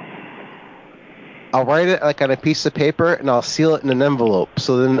 I'll write it like on a piece of paper and I'll seal it in an envelope.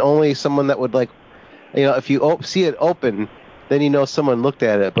 So then only someone that would if you see it open, then you know someone looked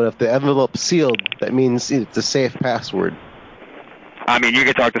at it. But if the envelope's sealed, that means it's a safe password. I mean, you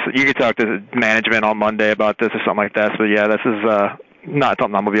could talk to management on Monday about this or something like that. But yeah, this is not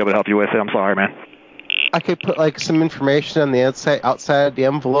something I'm gonna be able to help you with. I'm sorry, man. I could put some information on the outside of the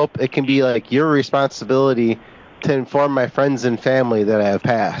envelope. It can be your responsibility to inform my friends and family that I have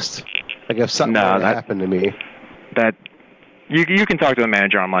passed. If something happened to me. That you can talk to the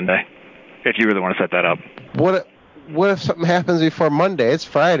manager on Monday if you really want to set that up. What if something happens before Monday? It's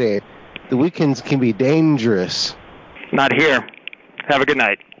Friday. The weekends can be dangerous. Not here. Have a good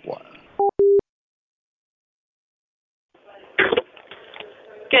night.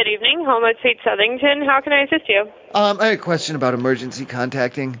 Good evening, Home at Suite Southington. How can I assist you? I had a question about emergency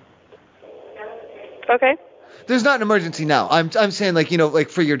contacting. Okay. There's not an emergency now. I'm saying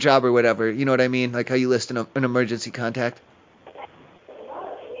for your job or whatever. You know what I mean? Like how you list an emergency contact.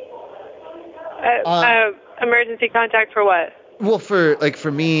 Emergency contact for what? Well,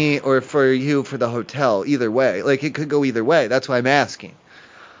 for me or for you for the hotel. Either way. It could go either way. That's why I'm asking.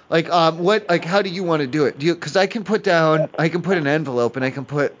 How do you want to do it? Because I can put an envelope and I can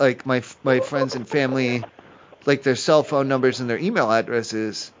put my friends and family, their cell phone numbers and their email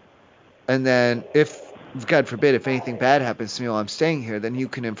addresses, and then if God forbid if anything bad happens to me while I'm staying here, then you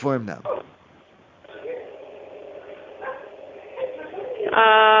can inform them.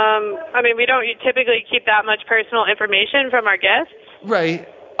 I mean, we don't typically keep that much personal information from our guests. Right.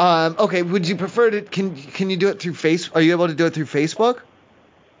 Okay. Would you prefer to? Can you do it through Facebook? Are you able to do it through Facebook?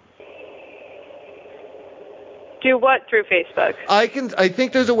 Do what through Facebook? I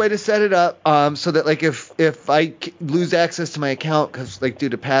think there's a way to set it up so that if I lose access to my account because due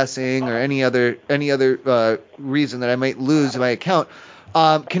to passing or any other reason that I might lose my account,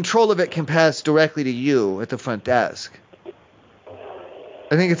 control of it can pass directly to you at the front desk.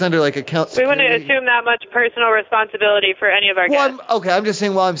 I think it's under account security. We wouldn't assume that much personal responsibility for any of our guests. I'm just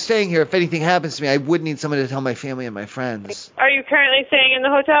saying while I'm staying here, if anything happens to me, I would need someone to tell my family and my friends. Are you currently staying in the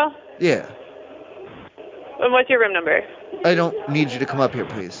hotel? Yeah. And what's your room number? I don't need you to come up here,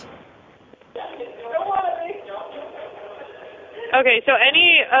 please. Okay, so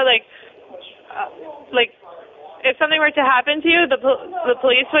any if something were to happen to you, the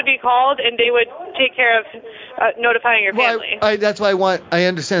police would be called and they would take care of notifying your family. That's why I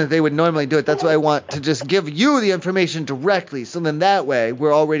understand that they would normally do it. That's why I want to just give you the information directly, so then that way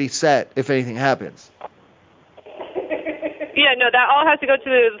we're already set if anything happens. Yeah, no, that all has to go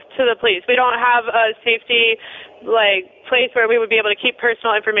to the police. We don't have a safety place where we would be able to keep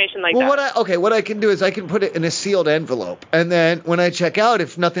personal information like that. What I can do is I can put it in a sealed envelope, and then when I check out,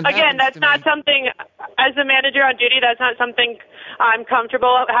 if nothing happens Again, that's not something, as the manager on duty, that's not something I'm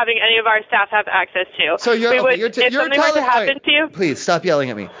comfortable having any of our staff have access to. So if something were to happen to you, please stop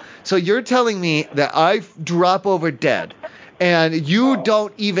yelling at me. So you're telling me that I drop over dead, and you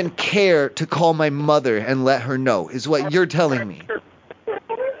don't even care to call my mother and let her know, is what you're telling me.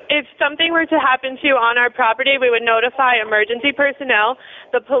 if something were to happen to you on our property, we would notify emergency personnel.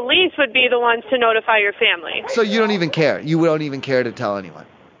 The police would be the ones to notify your family. So you don't even care? You don't even care to tell anyone?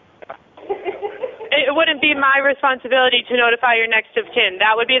 It wouldn't be my responsibility to notify your next of kin.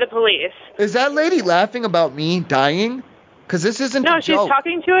 That would be the police. Is that lady laughing about me dying? Because this isn't a joke. No, she's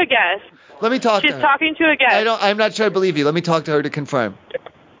talking to a guest. Let me talk to her. She's talking to a guest. I'm not sure I believe you. Let me talk to her to confirm.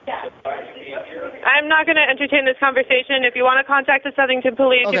 I'm not going to entertain this conversation. If you want to contact the Southington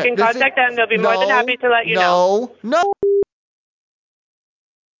Police, you can contact them. They'll be more than happy to let you know. No.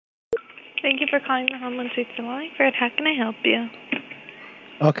 Thank you for calling the Home and Suites in Wallingford. How can I help you?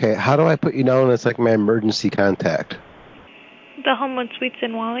 Okay, how do I put you down as like my emergency contact? The Home and Suites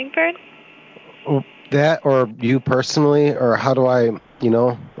in Wallingford? That or you personally, or how do I,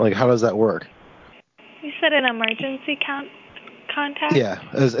 how does that work? You said an emergency contact? Yeah,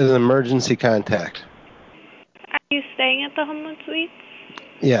 as an emergency contact. Are you staying at the Home and Suites?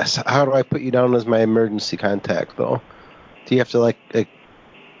 Yes. How do I put you down as my emergency contact, though? Do you have to,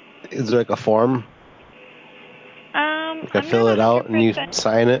 is there a form? I fill it out and you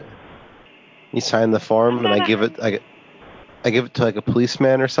sign it? You sign the form and I give it to a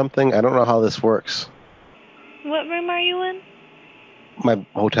policeman or something? I don't know how this works. What room are you in? My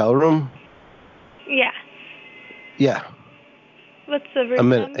hotel room? Yeah. Yeah. What's the room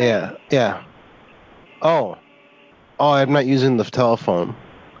number? Yeah. Oh, I'm not using the telephone.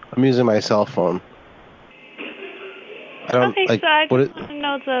 I'm using my cell phone. I don't so I just want to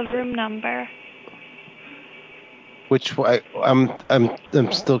know the room number. Which I'm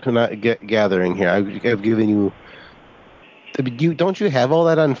still not gathering here. I've given you. Don't you have all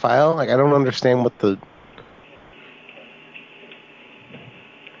that on file? I don't understand what the.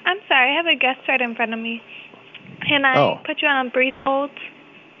 I'm sorry, I have a guest right in front of me. Can I put you on a brief hold?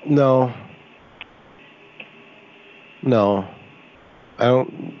 No. I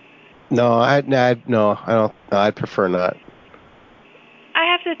don't. No, I don't. No, I'd prefer not. I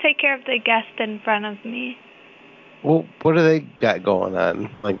have to take care of the guest in front of me. Well, what do they got going on?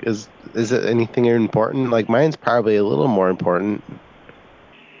 Is it anything important? Mine's probably a little more important.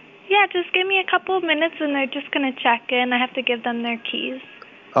 Yeah, just give me a couple of minutes and they're just going to check in. I have to give them their keys.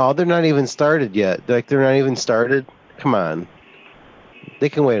 Oh, they're not even started yet. They're not even started? Come on. They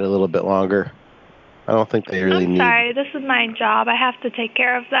can wait a little bit longer. I don't think they really need... I'm sorry, this is my job. I have to take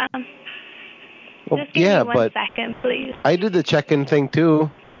care of them. Well, just give me 1 second, please. I did the check-in thing, too.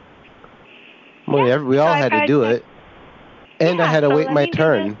 Well, we all had to do it. And I had to wait my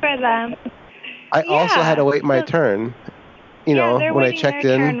turn. For them. I also had to wait my turn. They're when I checked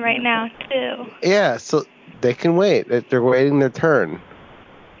in. They're waiting their turn right now, too. Yeah, so they can wait. They're waiting their turn.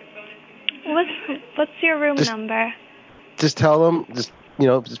 What's your room number? Just tell them, just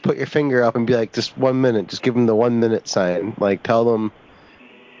put your finger up and be like, just 1 minute. Just give them the 1 minute sign. Tell them,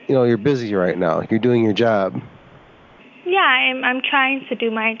 you're busy right now. You're doing your job. Yeah, I'm trying to do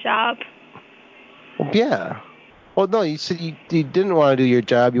my job. Well, yeah. Well, no, you said you didn't want to do your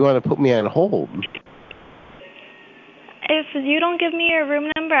job. You want to put me on hold. If you don't give me your room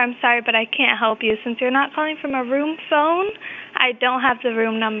number, I'm sorry, but I can't help you. Since you're not calling from a room phone, I don't have the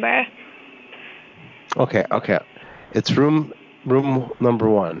room number. Okay. It's room number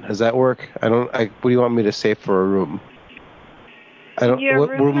 1. Does that work? What do you want me to say for a room? What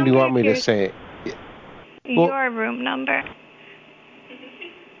room do you want me to say? Your room number.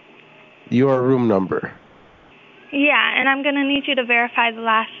 Your room number. Yeah, and I'm going to need you to verify the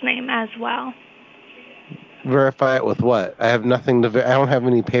last name as well. Verify it with what? I have nothing to I don't have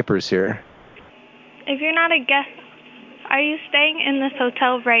any papers here. If you're not a guest, are you staying in this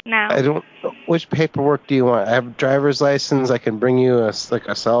hotel right now? I don't. Which paperwork do you want? I have a driver's license. I can bring you a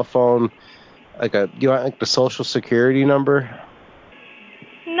cell phone. Do you want the social security number?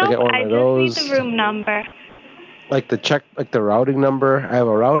 No, I just need the room number. The routing number. I have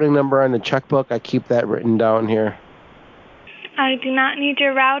a routing number on the checkbook. I keep that written down here. I do not need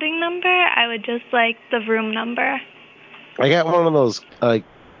your routing number. I would just like the room number. I got one of those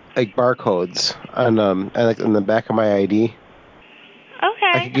barcodes on in the back of my ID.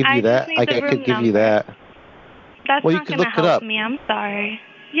 Okay. I could give you that. I could give you that. That's well, not going to help me. I'm sorry.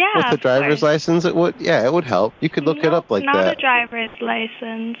 Yeah. With the driver's license, it would. Yeah, it would help. You could look it up like that. Not a driver's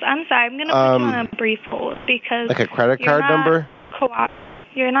license. I'm sorry. I'm going to put you on a brief hold because. Like a credit card number.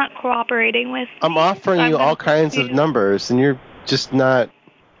 You're not cooperating with me. I'm offering you all kinds of numbers, and you're just not.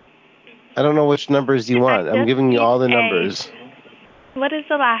 I don't know which numbers you want. I'm giving you all the numbers. What is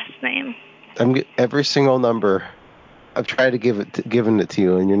the last name? Every single number. I've tried to giving it to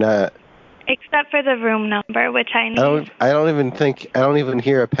you, and you're not. Except for the room number, which I need. I don't even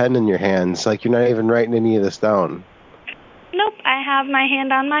hear a pen in your hands. You're not even writing any of this down. Nope, I have my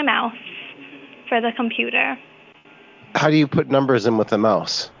hand on my mouse for the computer. How do you put numbers in with the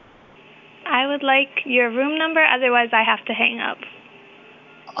mouse? I would like your room number, otherwise I have to hang up.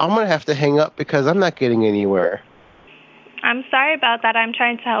 I'm going to have to hang up because I'm not getting anywhere. I'm sorry about that. I'm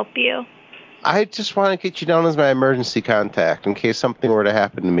trying to help you. I just want to get you down as my emergency contact in case something were to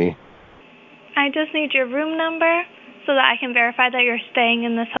happen to me. I just need your room number so that I can verify that you're staying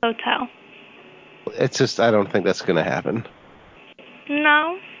in this hotel. It's just, I don't think that's going to happen.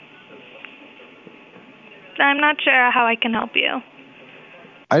 No. I'm not sure how I can help you.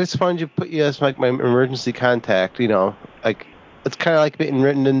 I just wanted to put you as like my emergency contact, like it's kind of like being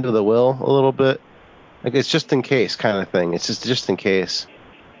written into the will a little bit. Like it's just in case kind of thing. It's just in case.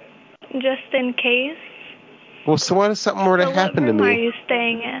 Just in case? Well, so what if something were to happen to me? What room are you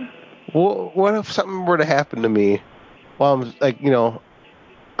staying in? Well, what if something were to happen to me while I'm like,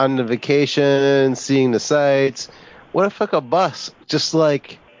 on the vacation, seeing the sights? What if like a bus, just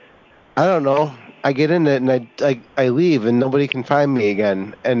like, I don't know, I get in it and I leave and nobody can find me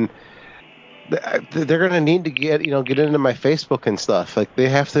again, and they're gonna need to get into my Facebook and stuff. Like they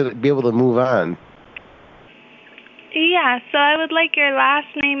have to be able to move on. Yeah, so I would like your last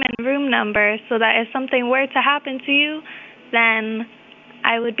name and room number so that if something were to happen to you, then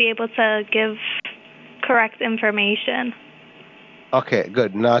I would be able to give correct information. Okay,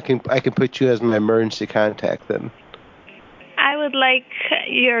 good. Now I can put you as my emergency contact then. I would like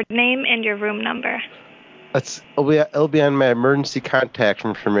your name and your room number. It'll be on my emergency contact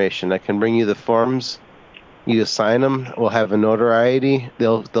information. I can bring you the forms. You just sign them. We'll have a notoriety.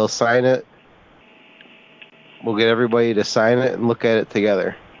 They'll sign it. We'll get everybody to sign it and look at it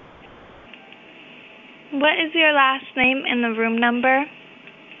together. What is your last name and the room number?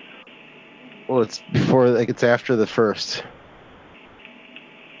 Well, it's after the first.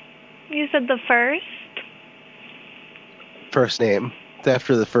 You said the first? First name. It's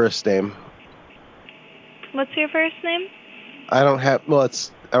after the first name. What's your first name? I don't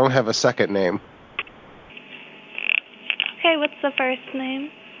have a second name. Okay, what's the first name?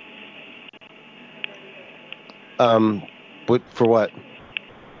 For what?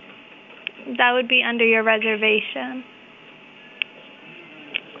 That would be under your reservation.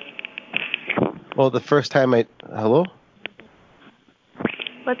 Well, the first time hello?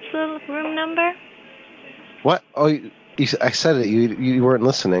 What's the room number? What? Oh, I said it. You weren't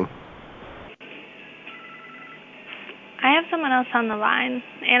listening. I have someone else on the line,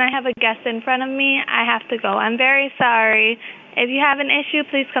 and I have a guest in front of me. I have to go. I'm very sorry. If you have an issue,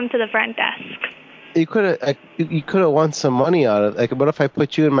 please come to the front desk. You could have won some money out of it. Like, what if I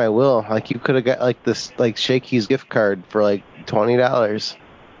put you in my will? Like, you could have got like this Shakey's gift card for like $20.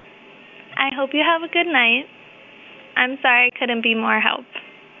 I hope you have a good night. I'm sorry I couldn't be more help.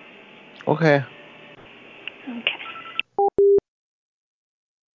 Okay.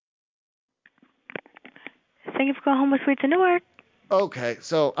 Thank you for calling Home with Suites in Newark. Okay,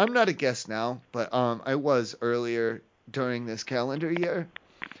 so I'm not a guest now, but I was earlier during this calendar year.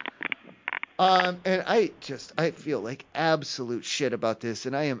 And I feel like absolute shit about this,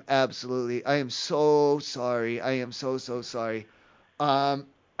 and I am so sorry. I am so sorry.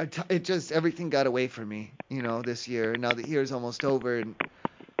 Everything got away from me, this year. Now the year's almost over, and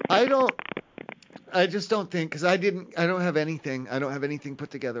I just don't think, because I don't have anything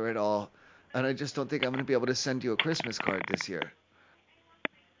put together at all, and I just don't think I'm going to be able to send you a Christmas card this year.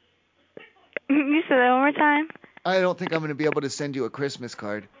 You said that one more time? I don't think I'm going to be able to send you a Christmas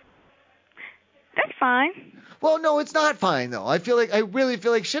card. That's fine. Well, no, it's not fine, though. I really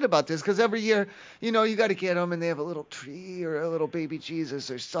feel like shit about this, because every year, you got to get them, and they have a little tree or a little baby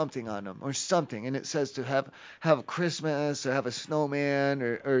Jesus or something on them, and it says to have Christmas or have a snowman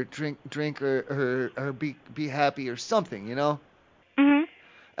or drink or be happy or something, Mm-hmm.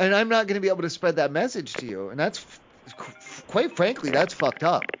 And I'm not going to be able to spread that message to you, and that's, quite frankly, that's fucked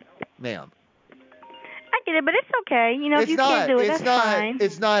up, ma'am. I get it, but it's okay. If you can't do it, that's fine.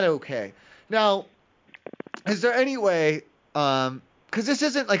 It's not okay. Now, is there any way, because this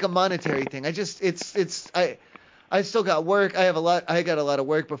isn't like a monetary thing. I still got work. I got a lot of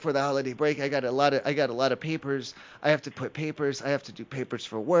work before the holiday break. I got a lot of papers. I have to put papers. I have to do papers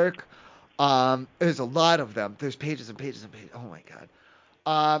for work. There's a lot of them. There's pages and pages and pages. Oh my God.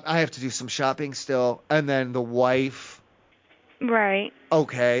 I have to do some shopping still. And then the wife. Right.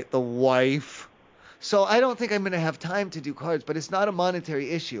 Okay, the wife. So I don't think I'm going to have time to do cards, but it's not a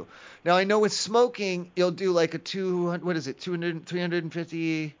monetary issue. Now, I know with smoking, you'll do like a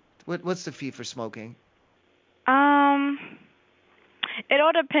 350, what's the fee for smoking? It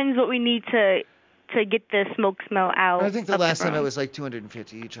all depends what we need to get the smoke smell out. I think the last time it was like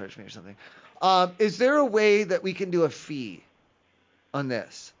 250 you charged me or something. Is there a way that we can do a fee on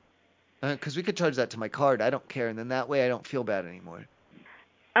this? Because we could charge that to my card. I don't care, and then that way I don't feel bad anymore.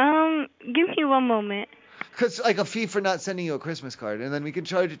 Give me one moment. Because like a fee for not sending you a Christmas card, and then we can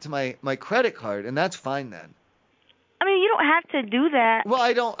charge it to my credit card, and that's fine then. I mean, you don't have to do that. Well,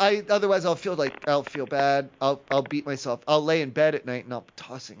 I don't. Otherwise I'll feel bad. I'll beat myself. I'll lay in bed at night and I'll be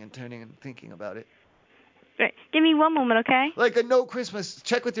tossing and turning and thinking about it. Right. Give me one moment, okay? Like a no Christmas.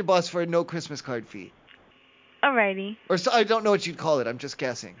 Check with your boss for a no Christmas card fee. Alrighty. Or so, I don't know what you'd call it. I'm just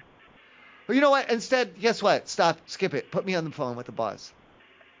guessing. Well, you know what? Instead, guess what? Stop. Skip it. Put me on the phone with the boss.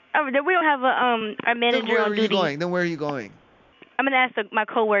 Oh, we don't have a manager on duty. Then where are you going? I'm gonna ask my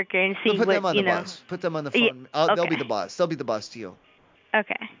coworker and see put what them on the bus. Put them on the phone. Yeah, okay. They'll be the boss. They'll be the boss to you.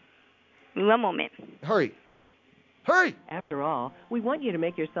 Okay. One moment. Hurry. After all, we want you to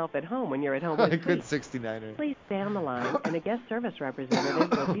make yourself at home when you're at home with Good 69er. Please stay on the line, and a guest service representative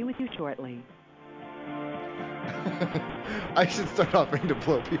will be with you shortly. I should start offering to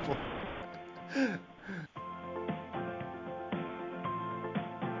blow people.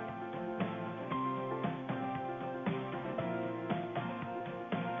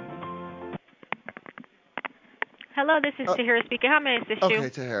 Hello, this is Tahira speaking. How may I assist you? Okay,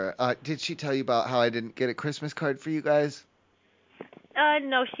 Tahira. Did she tell you about how I didn't get a Christmas card for you guys?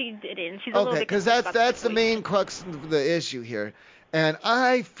 No, she didn't. She's a little bit because that's the main crux of the issue here. And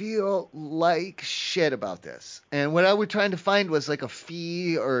I feel like shit about this. And what I was trying to find was like a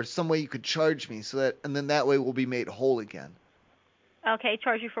fee or some way you could charge me and then that way we'll be made whole again. Okay,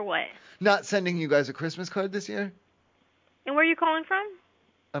 charge you for what? Not sending you guys a Christmas card this year. And where are you calling from?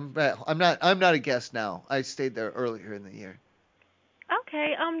 I'm not a guest now. I stayed there earlier in the year.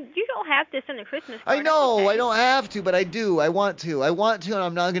 Okay, you don't have to send a Christmas card. I know, okay. I don't have to, but I do. I want to, and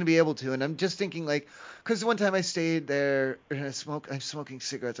I'm not going to be able to. And I'm just thinking, like, because one time I stayed there, and I'm smoking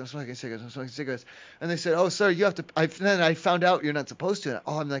cigarettes, and they said, oh, sir, you have to, then I found out you're not supposed to.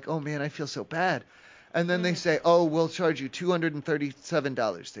 I'm like, oh, man, I feel so bad. And then they say, oh, we'll charge you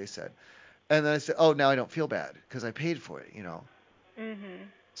 $237, they said. And then I said, oh, now I don't feel bad, because I paid for it, Mm-hmm.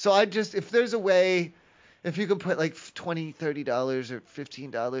 So if there's a way, if you can put like $20, $30 or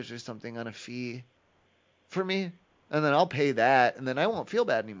 $15 or something on a fee for me, and then I'll pay that, and then I won't feel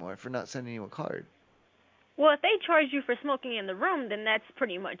bad anymore for not sending you a card. Well, if they charge you for smoking in the room, then that's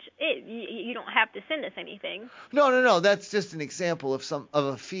pretty much it. You don't have to send us anything. No. That's just an example of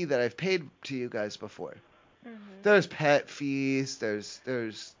a fee that I've paid to you guys before. Mm-hmm. There's pet fees, there's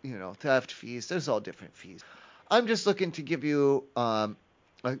theft fees, there's all different fees. I'm just looking to give you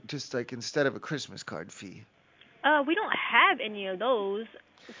just like instead of a Christmas card fee. We don't have any of those.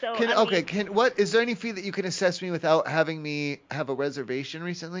 So is there any fee that you can assess me without having me have a reservation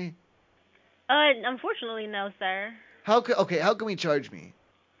recently? Unfortunately, no, sir. How can we charge me?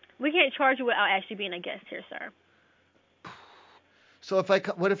 We can't charge you without actually being a guest here, sir. So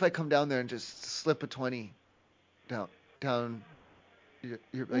what if I come down there and just slip a 20 down?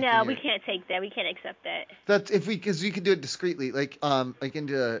 No, we can't take that. We can't accept that. That's because we can do it discreetly, like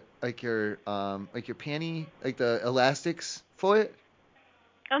into your panty, like the elastics for it.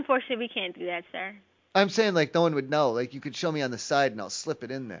 Unfortunately, we can't do that, sir. I'm saying like no one would know. Like you could show me on the side and I'll slip it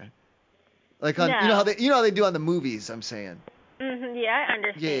in there. Like on no. you know how they do on the movies. I'm saying. Yeah, I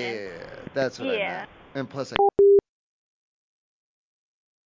understand. Yeah, that's what I meant. And plus